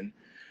brought in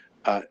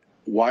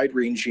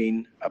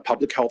wide-ranging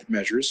public health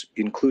measures,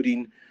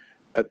 including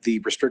the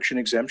restriction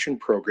exemption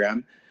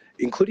program,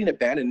 including a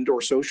ban on indoor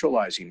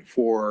socializing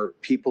for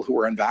people who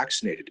are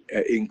unvaccinated,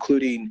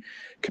 including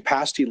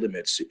capacity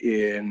limits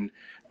in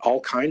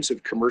all kinds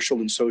of commercial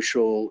and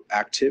social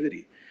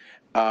activity.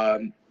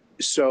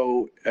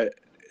 So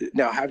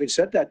now, having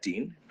said that,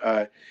 Dean,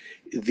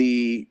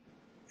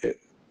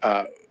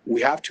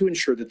 we have to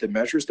ensure that the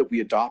measures that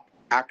we adopt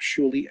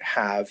actually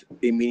have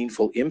a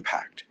meaningful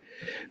impact.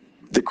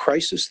 The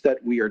crisis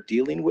that we are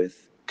dealing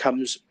with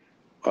comes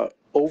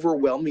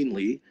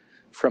overwhelmingly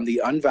from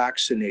the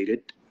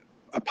unvaccinated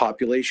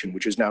population,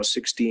 which is now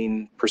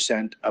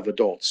 16% of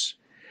adults.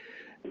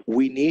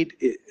 We need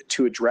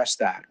to address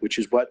that, which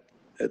is what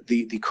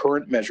the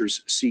current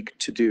measures seek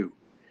to do.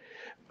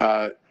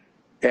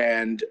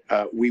 And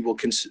we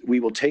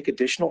will take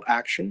additional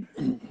action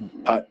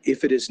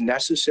if it is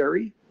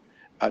necessary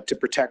to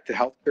protect the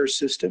healthcare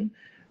system,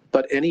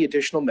 but any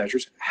additional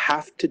measures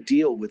have to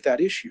deal with that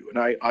issue.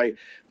 And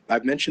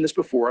I've mentioned this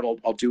before, and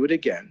I'll do it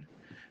again.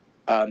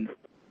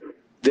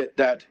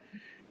 That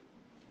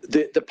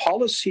the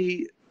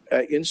policy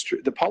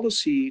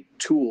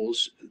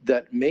tools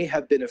that may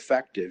have been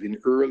effective in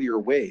earlier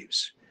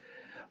waves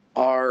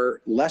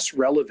are less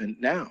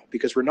relevant now,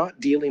 because we're not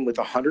dealing with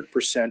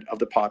 100% of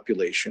the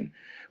population.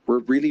 We're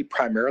really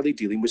primarily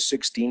dealing with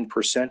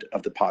 16%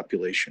 of the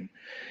population,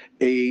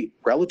 a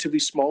relatively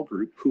small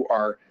group who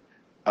are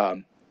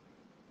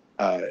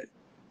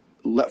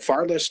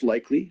far less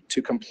likely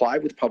to comply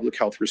with public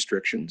health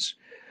restrictions,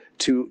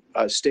 to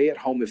stay at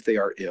home if they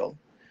are ill,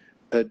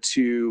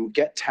 to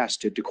get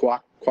tested, to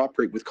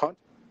cooperate with contact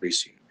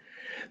tracing.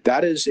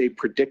 That is a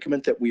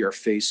predicament that we are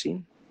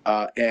facing.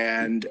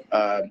 And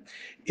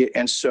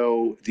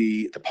so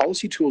the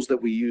policy tools that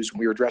we use when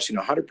we are addressing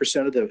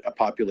 100% of the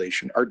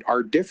population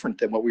are different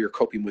than what we are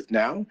coping with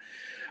now.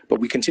 But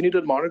we continue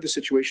to monitor the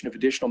situation. If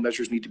additional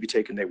measures need to be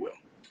taken, they will.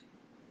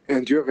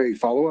 And do you have a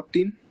follow-up,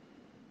 Dean?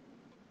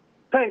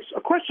 Thanks.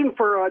 A question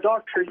for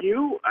Dr.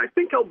 Yu. I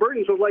think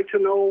Albertans would like to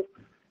know,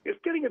 it's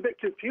getting a bit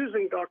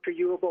confusing, Dr.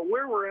 Yu, about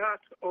where we're at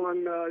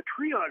on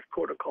triage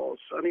protocols.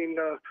 I mean,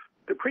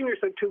 the Premier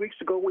said 2 weeks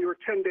ago we were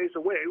 10 days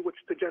away, which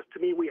suggests to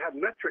me we had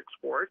metrics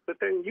for it. But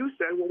then you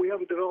said, well, we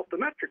haven't developed the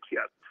metrics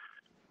yet.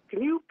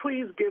 Can you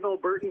please give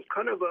Albertans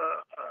kind of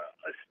a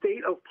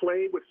state of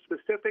play with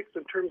specifics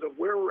in terms of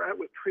where we're at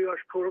with triage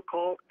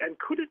protocol? And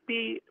could it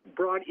be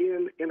brought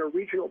in a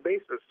regional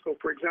basis? So,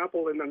 for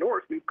example, in the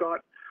north, we've got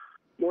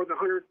more than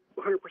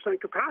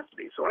 100%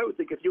 capacity. So I would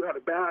think if you had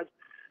a bad,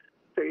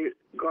 say,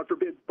 God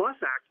forbid, bus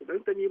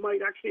accident, then you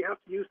might actually have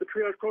to use the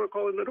triage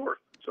protocol in the north.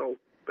 So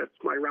that's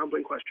my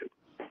rambling question.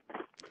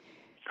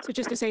 So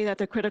just to say that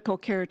the critical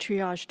care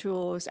triage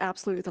tool is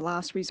absolutely the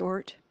last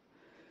resort.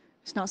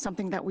 It's not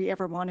something that we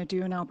ever want to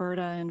do in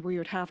Alberta, and we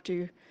would have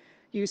to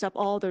use up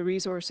all the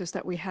resources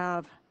that we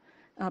have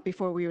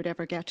before we would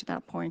ever get to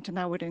that point. And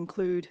that would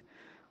include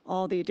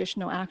all the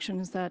additional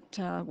actions that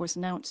was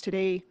announced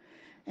today,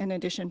 in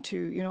addition to,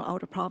 you know,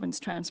 out-of-province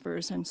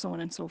transfers and so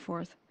on and so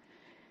forth.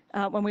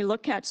 When we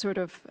look at sort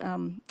of,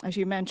 as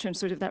you mentioned,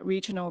 sort of that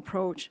regional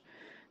approach,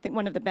 I think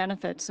one of the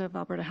benefits of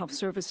Alberta Health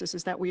Services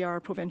is that we are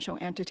a provincial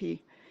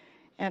entity.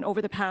 And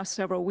over the past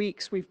several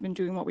weeks, we've been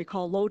doing what we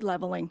call load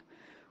leveling,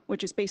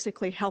 which is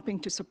basically helping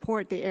to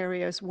support the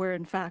areas where,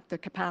 in fact, the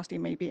capacity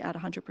may be at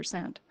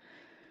 100%.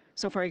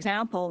 So, for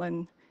example,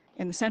 in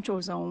the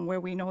central zone, where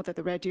we know that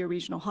the Red Deer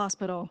Regional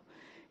Hospital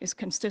is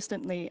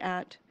consistently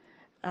at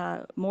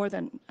more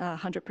than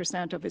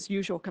 100% of its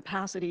usual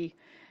capacity,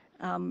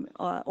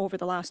 over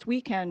the last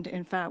weekend,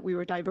 in fact, we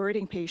were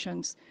diverting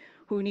patients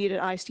who needed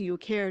ICU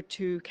care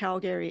to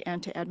Calgary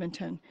and to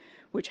Edmonton,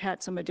 which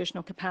had some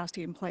additional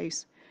capacity in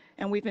place.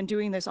 And we've been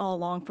doing this all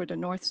along for the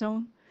North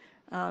Zone,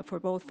 for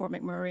both Fort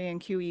McMurray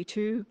and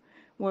QE2,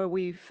 where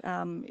we've,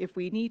 if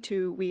we need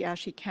to, we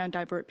actually can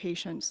divert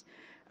patients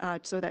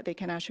so that they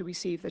can actually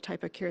receive the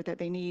type of care that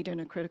they need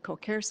in a critical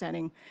care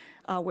setting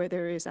where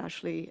there is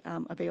actually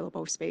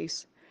available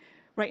space.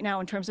 Right now,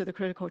 in terms of the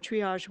critical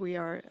triage, we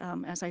are,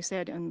 as I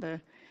said, in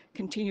the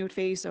continued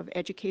phase of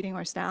educating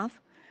our staff.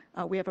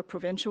 We have a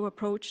provincial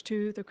approach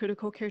to the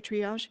critical care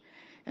triage.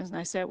 As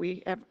I said,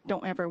 we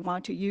don't ever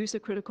want to use the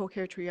critical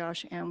care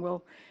triage, and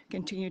we'll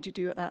continue to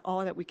do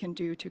all that we can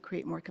do to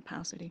create more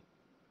capacity.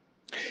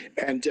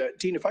 And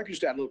Dean, if I could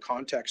just add a little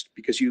context,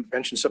 because you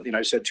mentioned something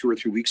I said 2 or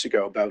 3 weeks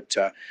ago about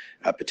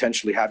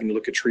potentially having to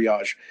look at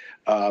triage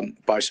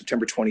by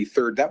September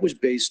 23rd. That was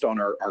based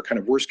on our kind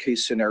of worst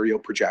case scenario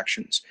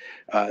projections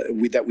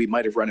that we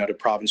might have run out of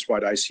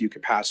province-wide ICU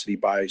capacity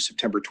by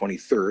September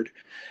 23rd.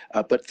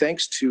 But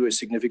thanks to a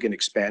significant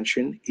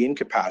expansion in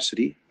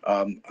capacity,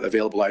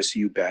 available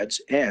ICU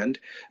beds, and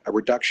a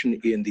reduction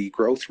in the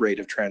growth rate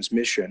of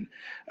transmission,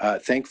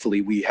 thankfully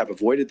we have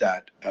avoided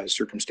that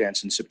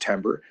circumstance in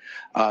September.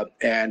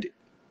 And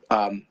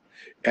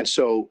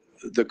so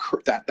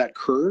that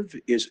curve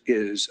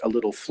is a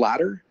little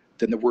flatter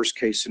than the worst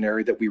case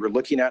scenario that we were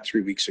looking at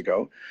 3 weeks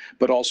ago,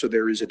 but also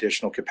there is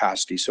additional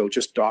capacity. So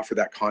just to offer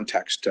that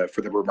context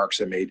for the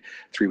remarks I made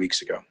 3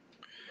 weeks ago.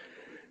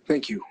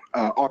 Thank you.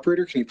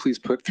 Operator, can you please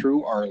put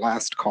through our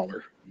last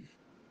caller?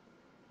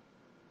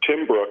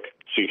 Tim Brook,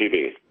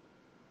 CTV.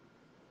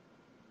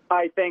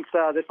 Hi, thanks.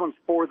 This one's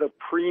for the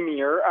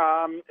Premier.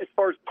 As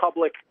far as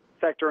public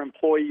sector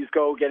employees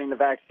go getting the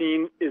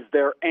vaccine, is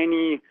there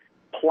any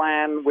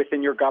plan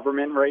within your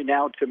government right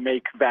now to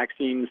make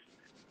vaccines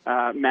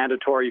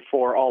mandatory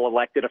for all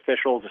elected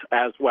officials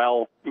as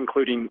well,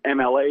 including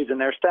MLAs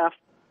and their staff?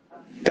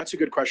 That's a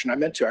good question. I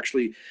meant to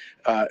actually,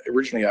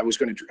 originally I was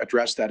going to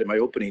address that in my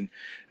opening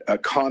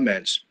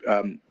comments.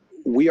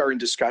 We are in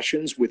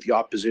discussions with the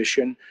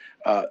opposition,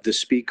 the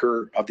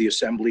Speaker of the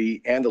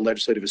Assembly and the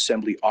Legislative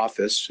Assembly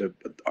office,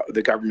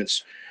 the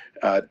government's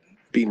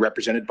being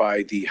represented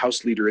by the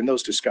House Leader in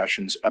those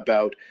discussions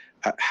about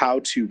how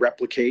to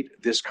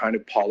replicate this kind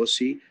of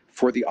policy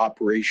for the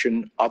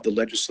operation of the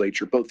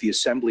legislature, both the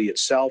Assembly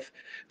itself,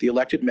 the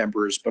elected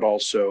members, but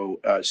also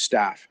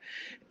staff.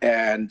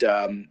 And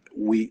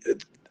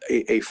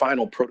a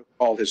final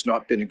protocol has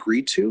not been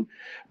agreed to,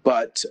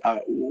 but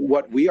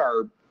what we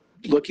are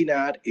looking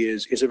at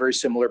is a very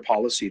similar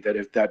policy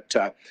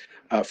that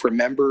for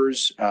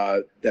members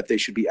that they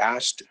should be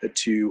asked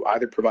to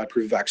either provide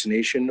proof of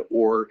vaccination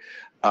or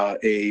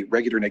a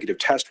regular negative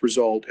test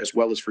result, as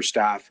well as for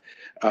staff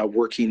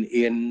working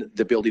in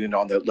the building and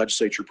on the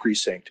legislature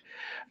precinct.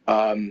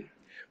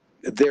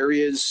 There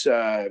is,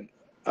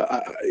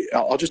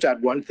 I'll just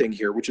add one thing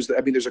here, which is that,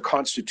 I mean, there's a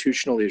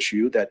constitutional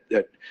issue that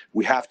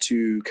we have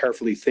to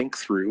carefully think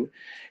through,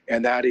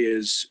 and that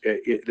is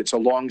it's a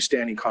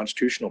long-standing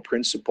constitutional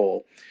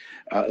principle,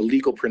 a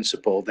legal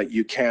principle, that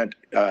you can't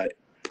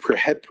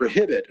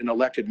prohibit an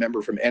elected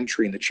member from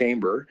entering the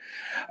chamber,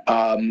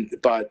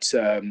 but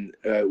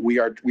we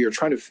are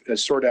trying to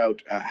sort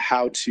out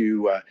how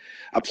to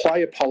apply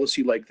a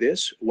policy like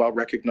this while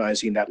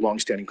recognizing that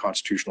long-standing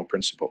constitutional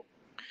principle.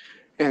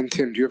 And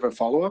Tim, do you have a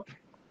follow-up?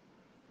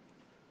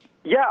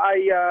 Yeah,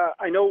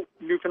 I know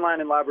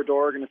Newfoundland and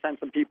Labrador are going to send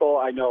some people.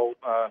 I know,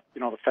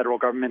 the federal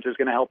government is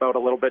going to help out a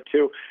little bit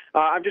too.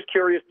 I'm just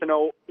curious to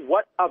know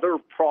what other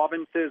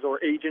provinces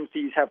or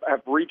agencies have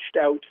reached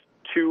out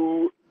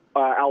to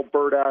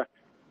Alberta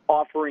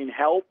offering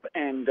help,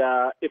 and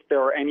if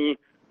there are any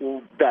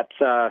that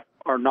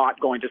are not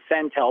going to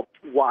send help,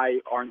 why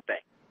aren't they?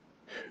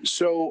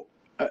 So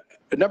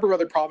a number of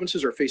other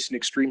provinces are facing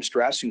extreme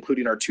stress,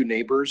 including our two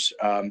neighbors.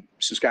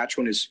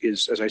 Saskatchewan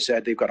is, as I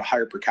said, they've got a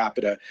higher per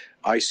capita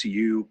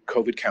ICU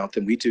COVID count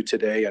than we do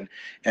today,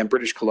 and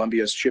British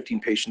Columbia is shifting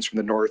patients from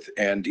the north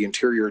and the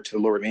interior to the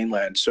lower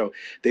mainland. So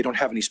they don't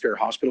have any spare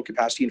hospital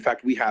capacity. In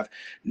fact, we have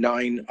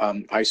 9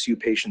 ICU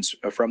patients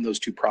from those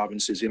two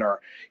provinces in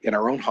our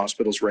own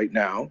hospitals right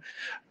now.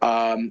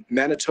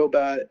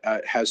 Manitoba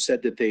has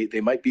said that they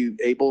might be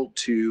able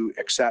to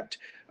accept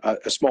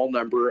a small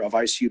number of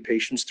ICU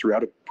patients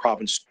throughout a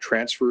province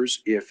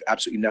transfers if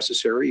absolutely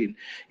necessary, and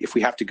if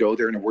we have to go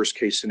there in a worst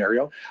case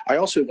scenario. I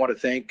also want to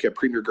thank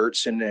Premier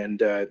Gertson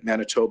and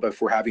Manitoba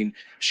for having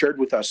shared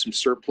with us some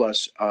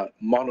surplus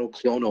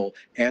monoclonal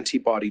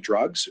antibody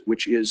drugs,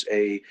 which is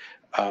a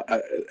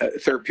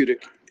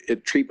therapeutic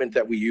treatment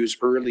that we use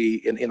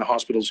early in the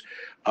hospitals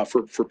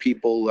for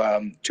people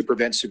to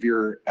prevent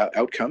severe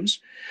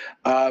outcomes.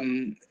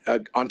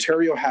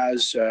 Ontario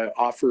has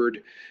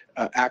offered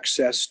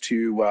access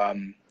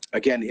to,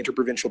 again,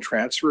 interprovincial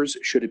transfers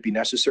should it be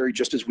necessary,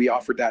 just as we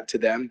offered that to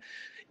them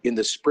in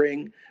the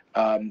spring.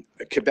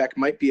 Quebec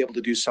might be able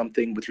to do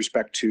something with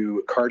respect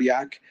to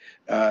cardiac,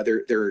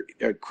 their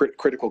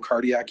critical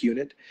cardiac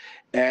unit,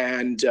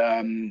 and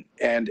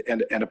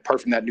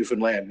apart from that,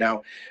 Newfoundland.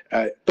 Now,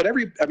 but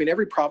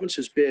every province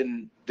has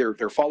been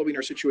they're following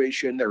our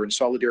situation. They're in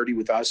solidarity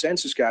with us and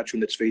Saskatchewan,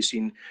 that's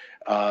facing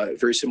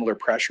very similar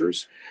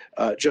pressures,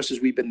 just as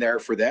we've been there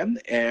for them.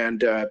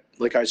 And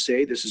like I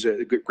say, this is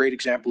a great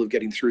example of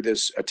getting through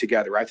this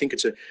together. I think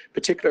it's a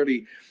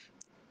particularly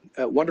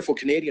wonderful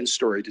Canadian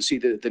story to see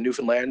the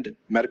Newfoundland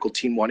medical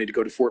team wanting to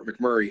go to Fort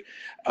McMurray,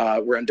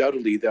 where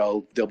undoubtedly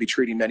they'll be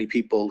treating many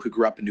people who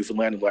grew up in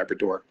Newfoundland and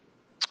Labrador.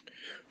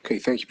 Okay,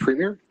 thank you,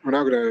 Premier. We're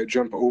now going to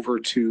jump over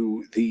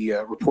to the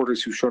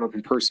reporters who've shown up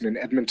in person in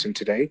Edmonton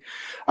today.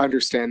 I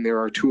understand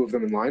there are 2 of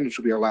them in line, which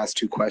will be our last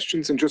 2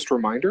 questions. And just a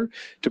reminder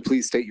to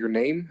please state your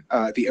name,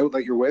 the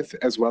outlet you're with,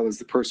 as well as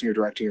the person you're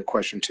directing your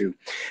question to.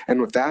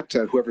 And with that,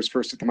 whoever's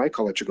first at the mic,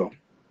 I'll let you go.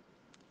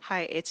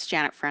 Hi, it's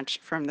Janet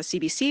French from the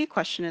CBC.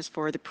 Question is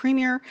for the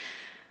Premier.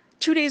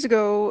 2 days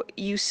ago,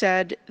 you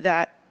said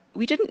that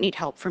we didn't need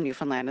help from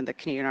Newfoundland and the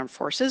Canadian Armed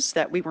Forces,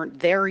 that we weren't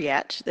there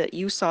yet, that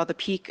you saw the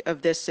peak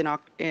of this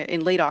in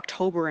late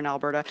October in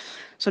Alberta.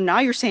 So now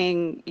you're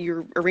saying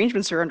your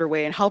arrangements are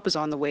underway and help is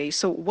on the way.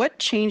 So what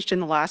changed in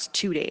the last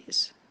 2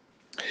 days?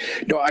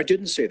 No, I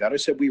didn't say that. I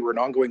said we were in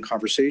ongoing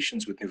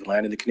conversations with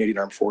Newfoundland and the Canadian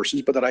Armed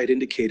Forces, but that I had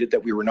indicated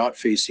that we were not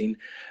facing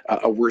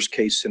a worst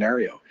case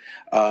scenario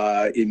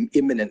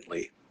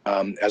imminently.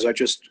 As I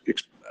just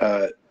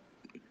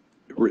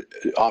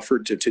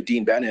offered to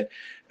Dean Bennett,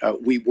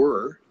 we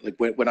were, like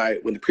when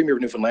the Premier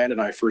of Newfoundland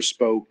and I first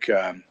spoke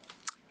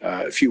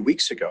a few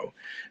weeks ago,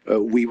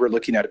 we were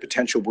looking at a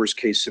potential worst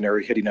case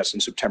scenario hitting us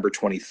on September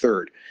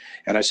 23rd.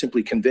 And I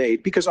simply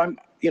conveyed, because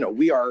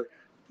we are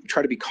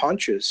try to be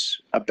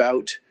conscious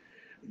about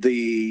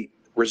the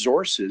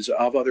resources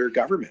of other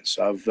governments,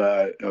 of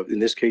in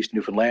this case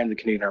Newfoundland and the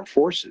Canadian Armed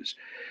Forces.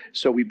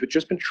 So we've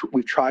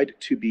tried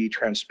to be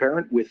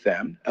transparent with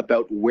them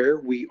about where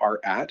we are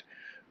at,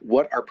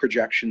 what our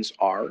projections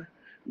are,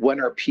 when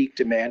our peak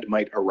demand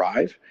might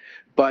arrive.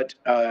 But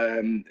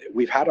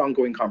we've had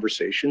ongoing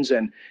conversations,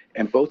 and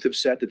both have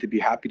said that they'd be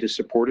happy to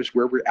support us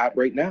where we're at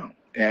right now.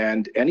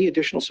 And any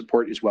additional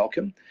support is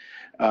welcome.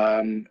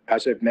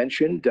 As I've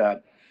mentioned,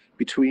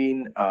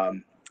 between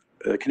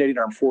the Canadian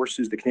Armed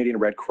Forces, the Canadian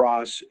Red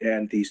Cross,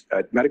 and the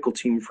medical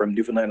team from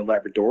Newfoundland and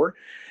Labrador,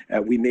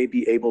 we may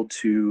be able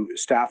to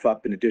staff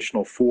up an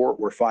additional 4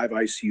 or 5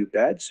 ICU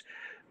beds,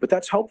 but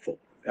that's helpful.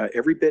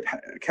 Every bit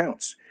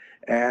counts.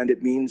 And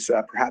it means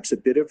perhaps a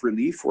bit of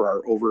relief for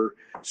our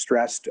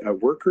overstressed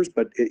workers,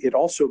 but it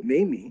also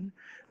may mean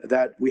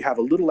that we have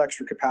a little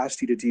extra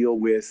capacity to deal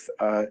with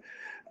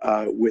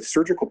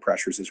surgical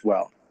pressures as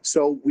well.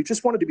 So we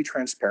just wanted to be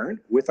transparent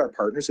with our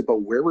partners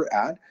about where we're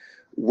at,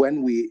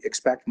 when we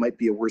expect might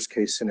be a worst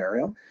case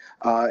scenario,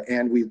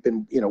 and we've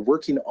been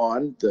working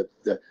on the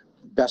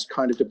best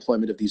kind of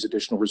deployment of these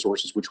additional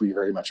resources, which we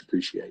very much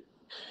appreciate.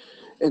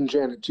 And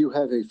Janet, do you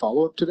have a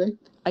follow-up today?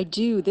 I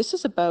do. This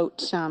is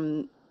about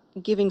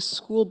giving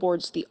school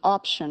boards the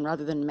option,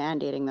 rather than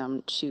mandating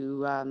them,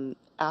 to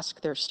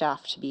ask their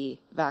staff to be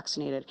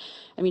vaccinated.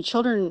 I mean,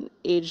 children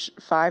aged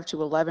 5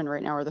 to 11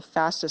 right now are the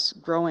fastest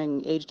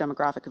growing age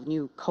demographic of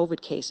new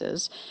COVID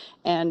cases.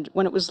 And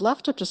when it was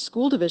left up to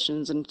school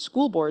divisions and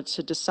school boards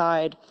to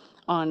decide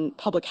on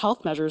public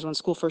health measures when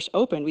school first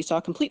opened, we saw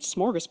a complete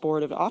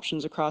smorgasbord of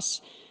options across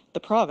the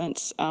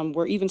province,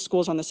 where even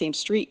schools on the same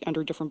street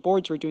under different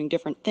boards were doing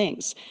different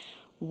things.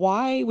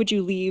 Why would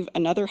you leave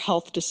another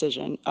health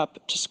decision up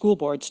to school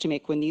boards to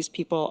make when these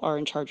people are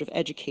in charge of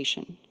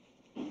education?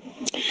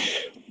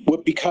 Well,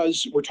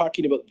 because we're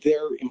talking about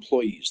their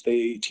employees.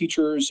 The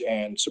teachers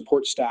and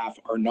support staff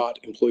are not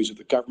employees of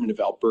the government of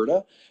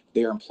Alberta.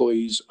 They are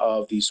employees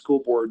of the school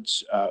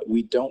boards.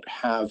 We don't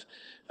have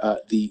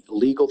the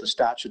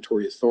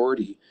statutory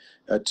authority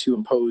to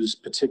impose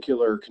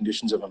particular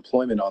conditions of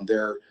employment on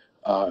the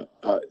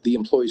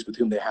employees with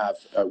whom they have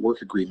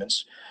work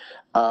agreements.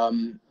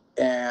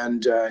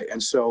 And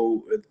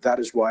so that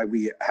is why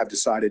we have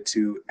decided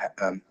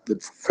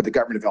for the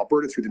government of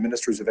Alberta, through the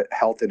Ministers of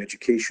Health and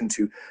Education,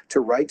 to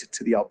write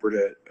to the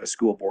Alberta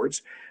school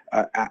boards,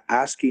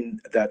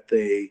 asking that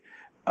they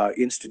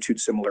institute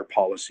similar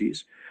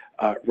policies,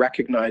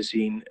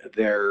 recognizing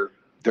their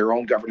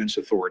own governance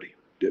authority.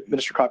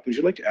 Minister Coppin, would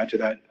you like to add to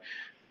that?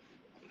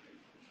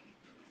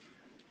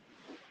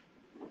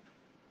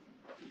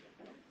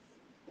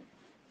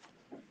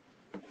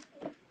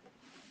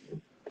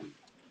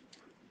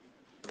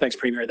 Thanks,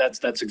 Premier.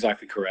 That's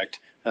exactly correct.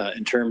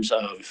 In terms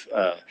of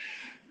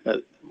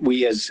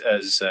we as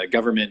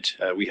government,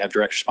 we have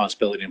direct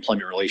responsibility in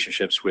employment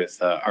relationships with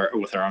our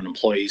own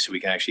employees, so we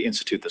can actually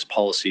institute this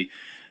policy.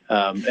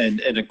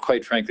 And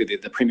quite frankly,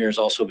 the Premier has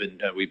also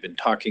been, we've been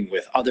talking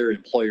with other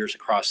employers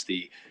across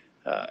the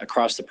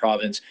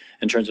province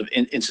in terms of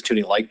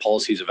instituting like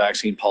policies, a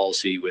vaccine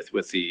policy with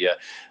the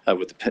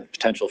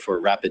potential for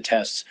rapid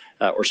tests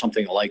or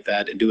something like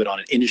that, and do it on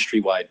an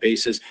industry-wide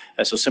basis.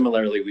 So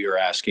similarly, we are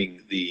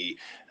asking the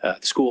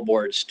school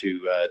boards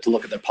to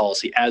look at their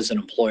policy as an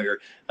employer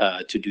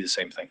to do the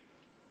same thing.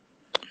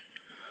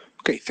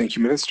 Okay, thank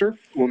you, Minister.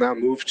 We'll now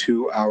move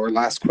to our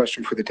last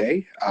question for the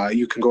day.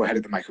 You can go ahead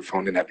at the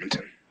microphone in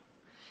Edmonton.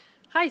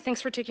 Hi,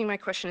 thanks for taking my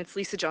question. It's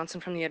Lisa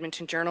Johnson from the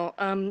Edmonton Journal.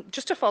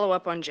 Just to follow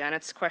up on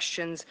Janet's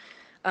questions,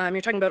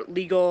 you're talking about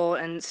legal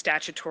and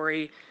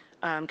statutory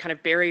kind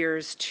of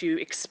barriers to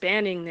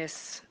expanding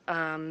this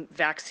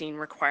vaccine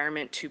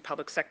requirement to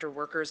public sector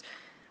workers.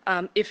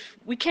 If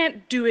we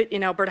can't do it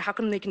in Alberta, how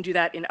come they can do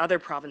that in other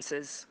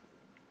provinces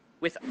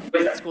with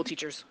school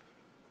teachers?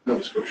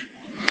 Nova Scotia.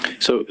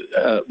 So,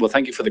 well,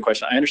 thank you for the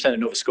question. I understand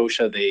in Nova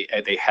Scotia they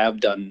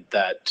have done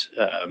that,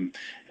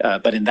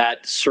 but in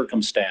that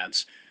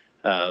circumstance,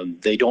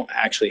 they don't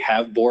actually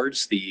have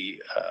boards.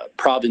 The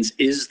province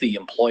is the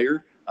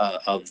employer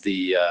of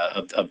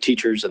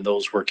teachers and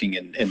those working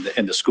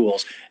in the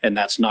schools, and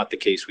that's not the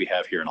case we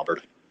have here in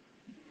Alberta.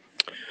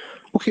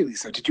 Okay,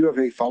 Lisa, did you have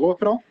a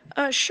follow-up at all?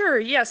 Sure,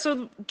 yeah.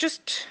 So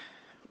just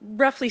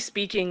roughly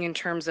speaking, in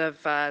terms of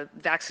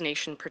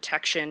vaccination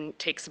protection,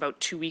 takes about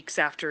 2 weeks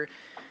after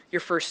your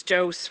first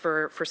dose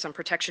for some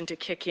protection to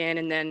kick in,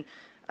 and then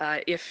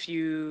if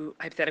you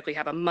hypothetically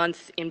have a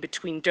month in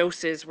between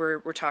doses,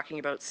 we're talking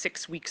about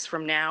 6 weeks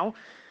from now,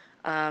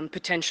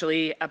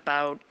 potentially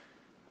about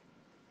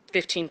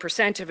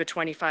 15% of a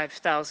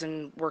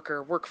 25,000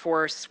 worker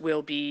workforce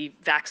will be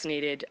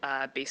vaccinated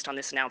based on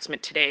this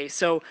announcement today.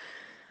 So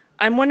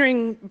I'm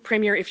wondering,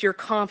 Premier, if you're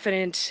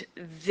confident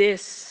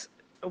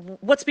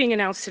what's being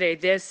announced today,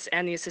 this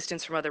and the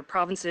assistance from other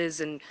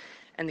provinces and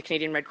the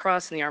Canadian Red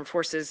Cross and the Armed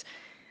Forces,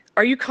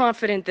 are you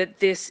confident that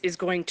this is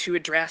going to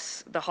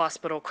address the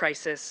hospital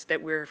crisis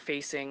that we're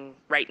facing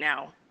right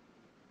now?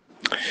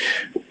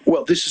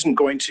 Well, this isn't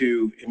going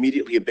to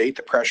immediately abate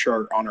the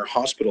pressure on our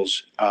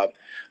hospitals,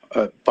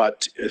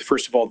 but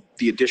first of all,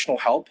 the additional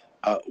help,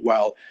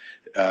 while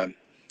 4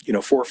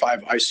 or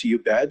 5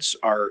 ICU beds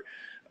are,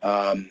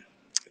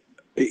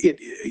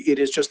 it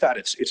is just that.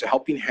 It's a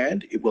helping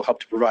hand. It will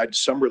help to provide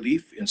some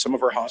relief in some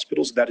of our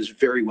hospitals. That is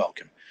very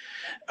welcome.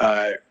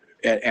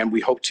 And we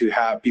hope to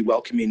be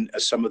welcoming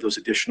some of those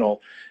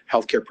additional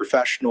healthcare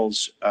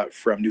professionals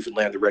from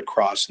Newfoundland, the Red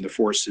Cross, and the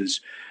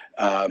forces.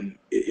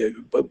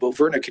 But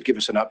Verna could give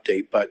us an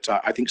update, but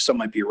I think some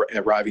might be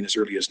arriving as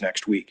early as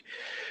next week.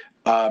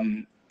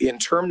 In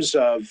terms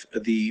of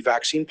the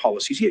vaccine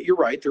policies, yeah, you're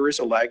right, there is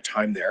a lag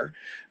time there.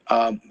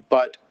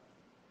 But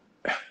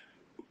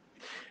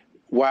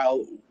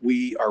while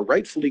we are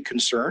rightfully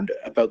concerned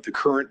about the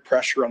current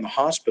pressure on the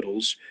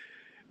hospitals,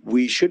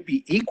 we should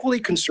be equally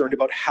concerned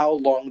about how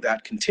long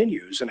that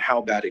continues and how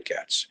bad it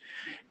gets.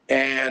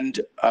 And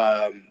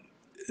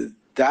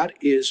that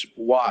is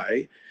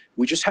why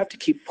we just have to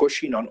keep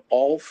pushing on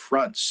all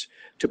fronts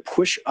to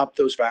push up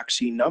those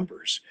vaccine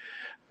numbers.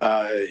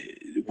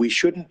 We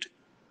shouldn't,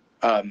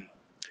 let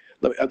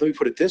me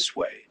put it this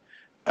way.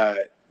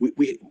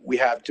 We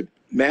have to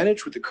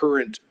manage with the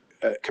current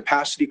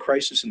capacity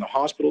crisis in the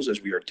hospitals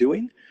as we are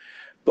doing,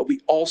 but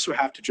we also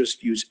have to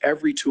just use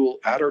every tool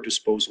at our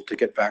disposal to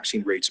get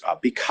vaccine rates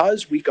up,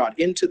 because we got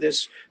into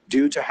this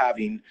due to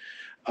having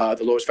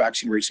the lowest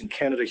vaccine rates in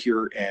Canada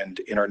here and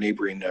in our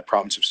neighboring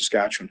province of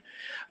Saskatchewan.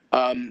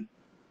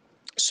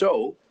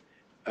 So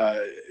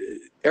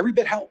every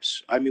bit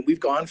helps. I mean, we've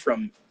gone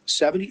from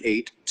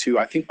 78 to,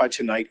 I think by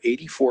tonight,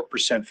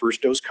 84%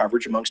 first dose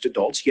coverage amongst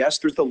adults. Yes,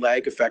 there's the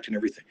lag effect and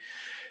everything,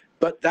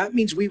 but that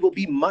means we will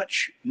be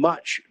much,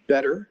 much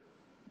better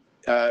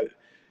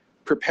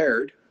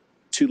prepared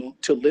to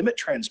limit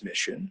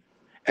transmission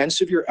and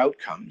severe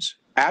outcomes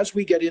as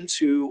we get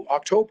into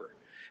October,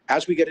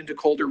 as we get into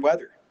colder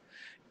weather.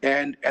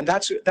 And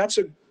that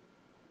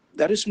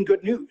is some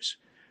good news.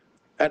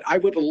 And I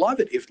would love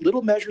it if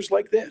little measures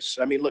like this,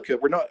 I mean, look,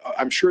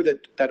 I'm sure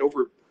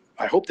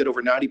I hope that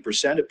over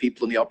 90% of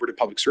people in the Alberta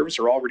Public Service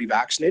are already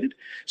vaccinated.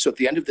 So at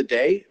the end of the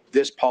day,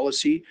 this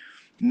policy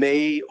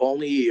may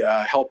only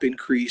help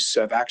increase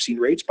vaccine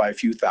rates by a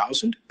few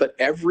thousand, but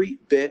every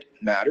bit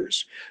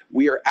matters.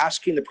 We are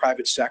asking the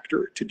private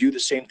sector to do the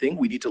same thing.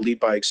 We need to lead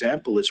by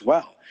example as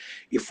well.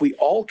 If we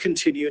all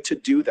continue to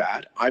do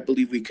that, I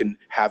believe we can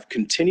have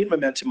continued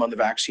momentum on the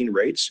vaccine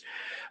rates.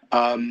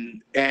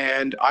 And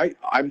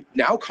I'm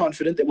now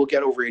confident that we'll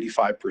get over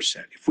 85%.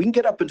 If we can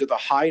get up into the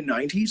high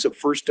 90s of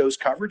first dose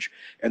coverage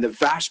and the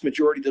vast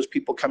majority of those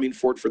people coming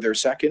forward for their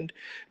second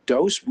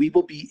dose, we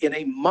will be in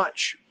a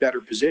much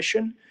better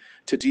position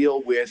to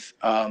deal with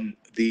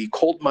the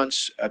cold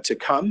months to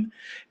come.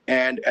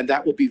 And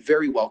that will be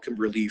very welcome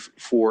relief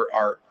for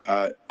our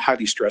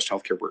highly stressed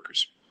healthcare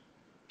workers.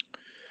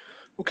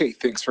 Okay,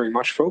 thanks very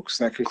much, folks.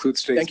 That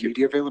concludes today's Thank you.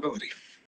 media availability.